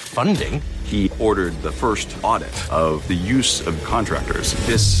understood its funding. He ordered the first audit of the use of contractors.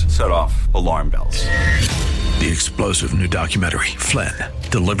 This set off alarm bells. The explosive new documentary, Flynn,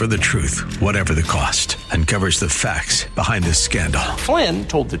 Deliver the Truth, Whatever the Cost, uncovers the facts behind this scandal. Flynn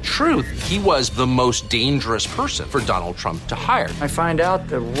told the truth. He was the most dangerous person for Donald Trump to hire. I find out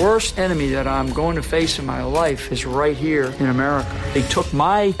the worst enemy that I'm going to face in my life is right here in America. They took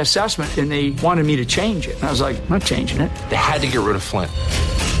my assessment and they wanted me to change it. And I was like, I'm not changing it. They had to get rid of Flynn.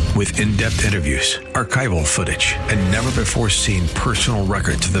 With in-depth interviews, archival footage, and never-before-seen personal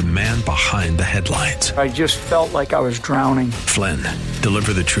records of the man behind the headlines. I just felt like I was drowning. Flynn,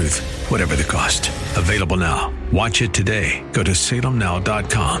 Deliver the Truth, Whatever the Cost. Available now. Watch it today. Go to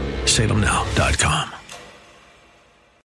salemnow.com. salemnow.com.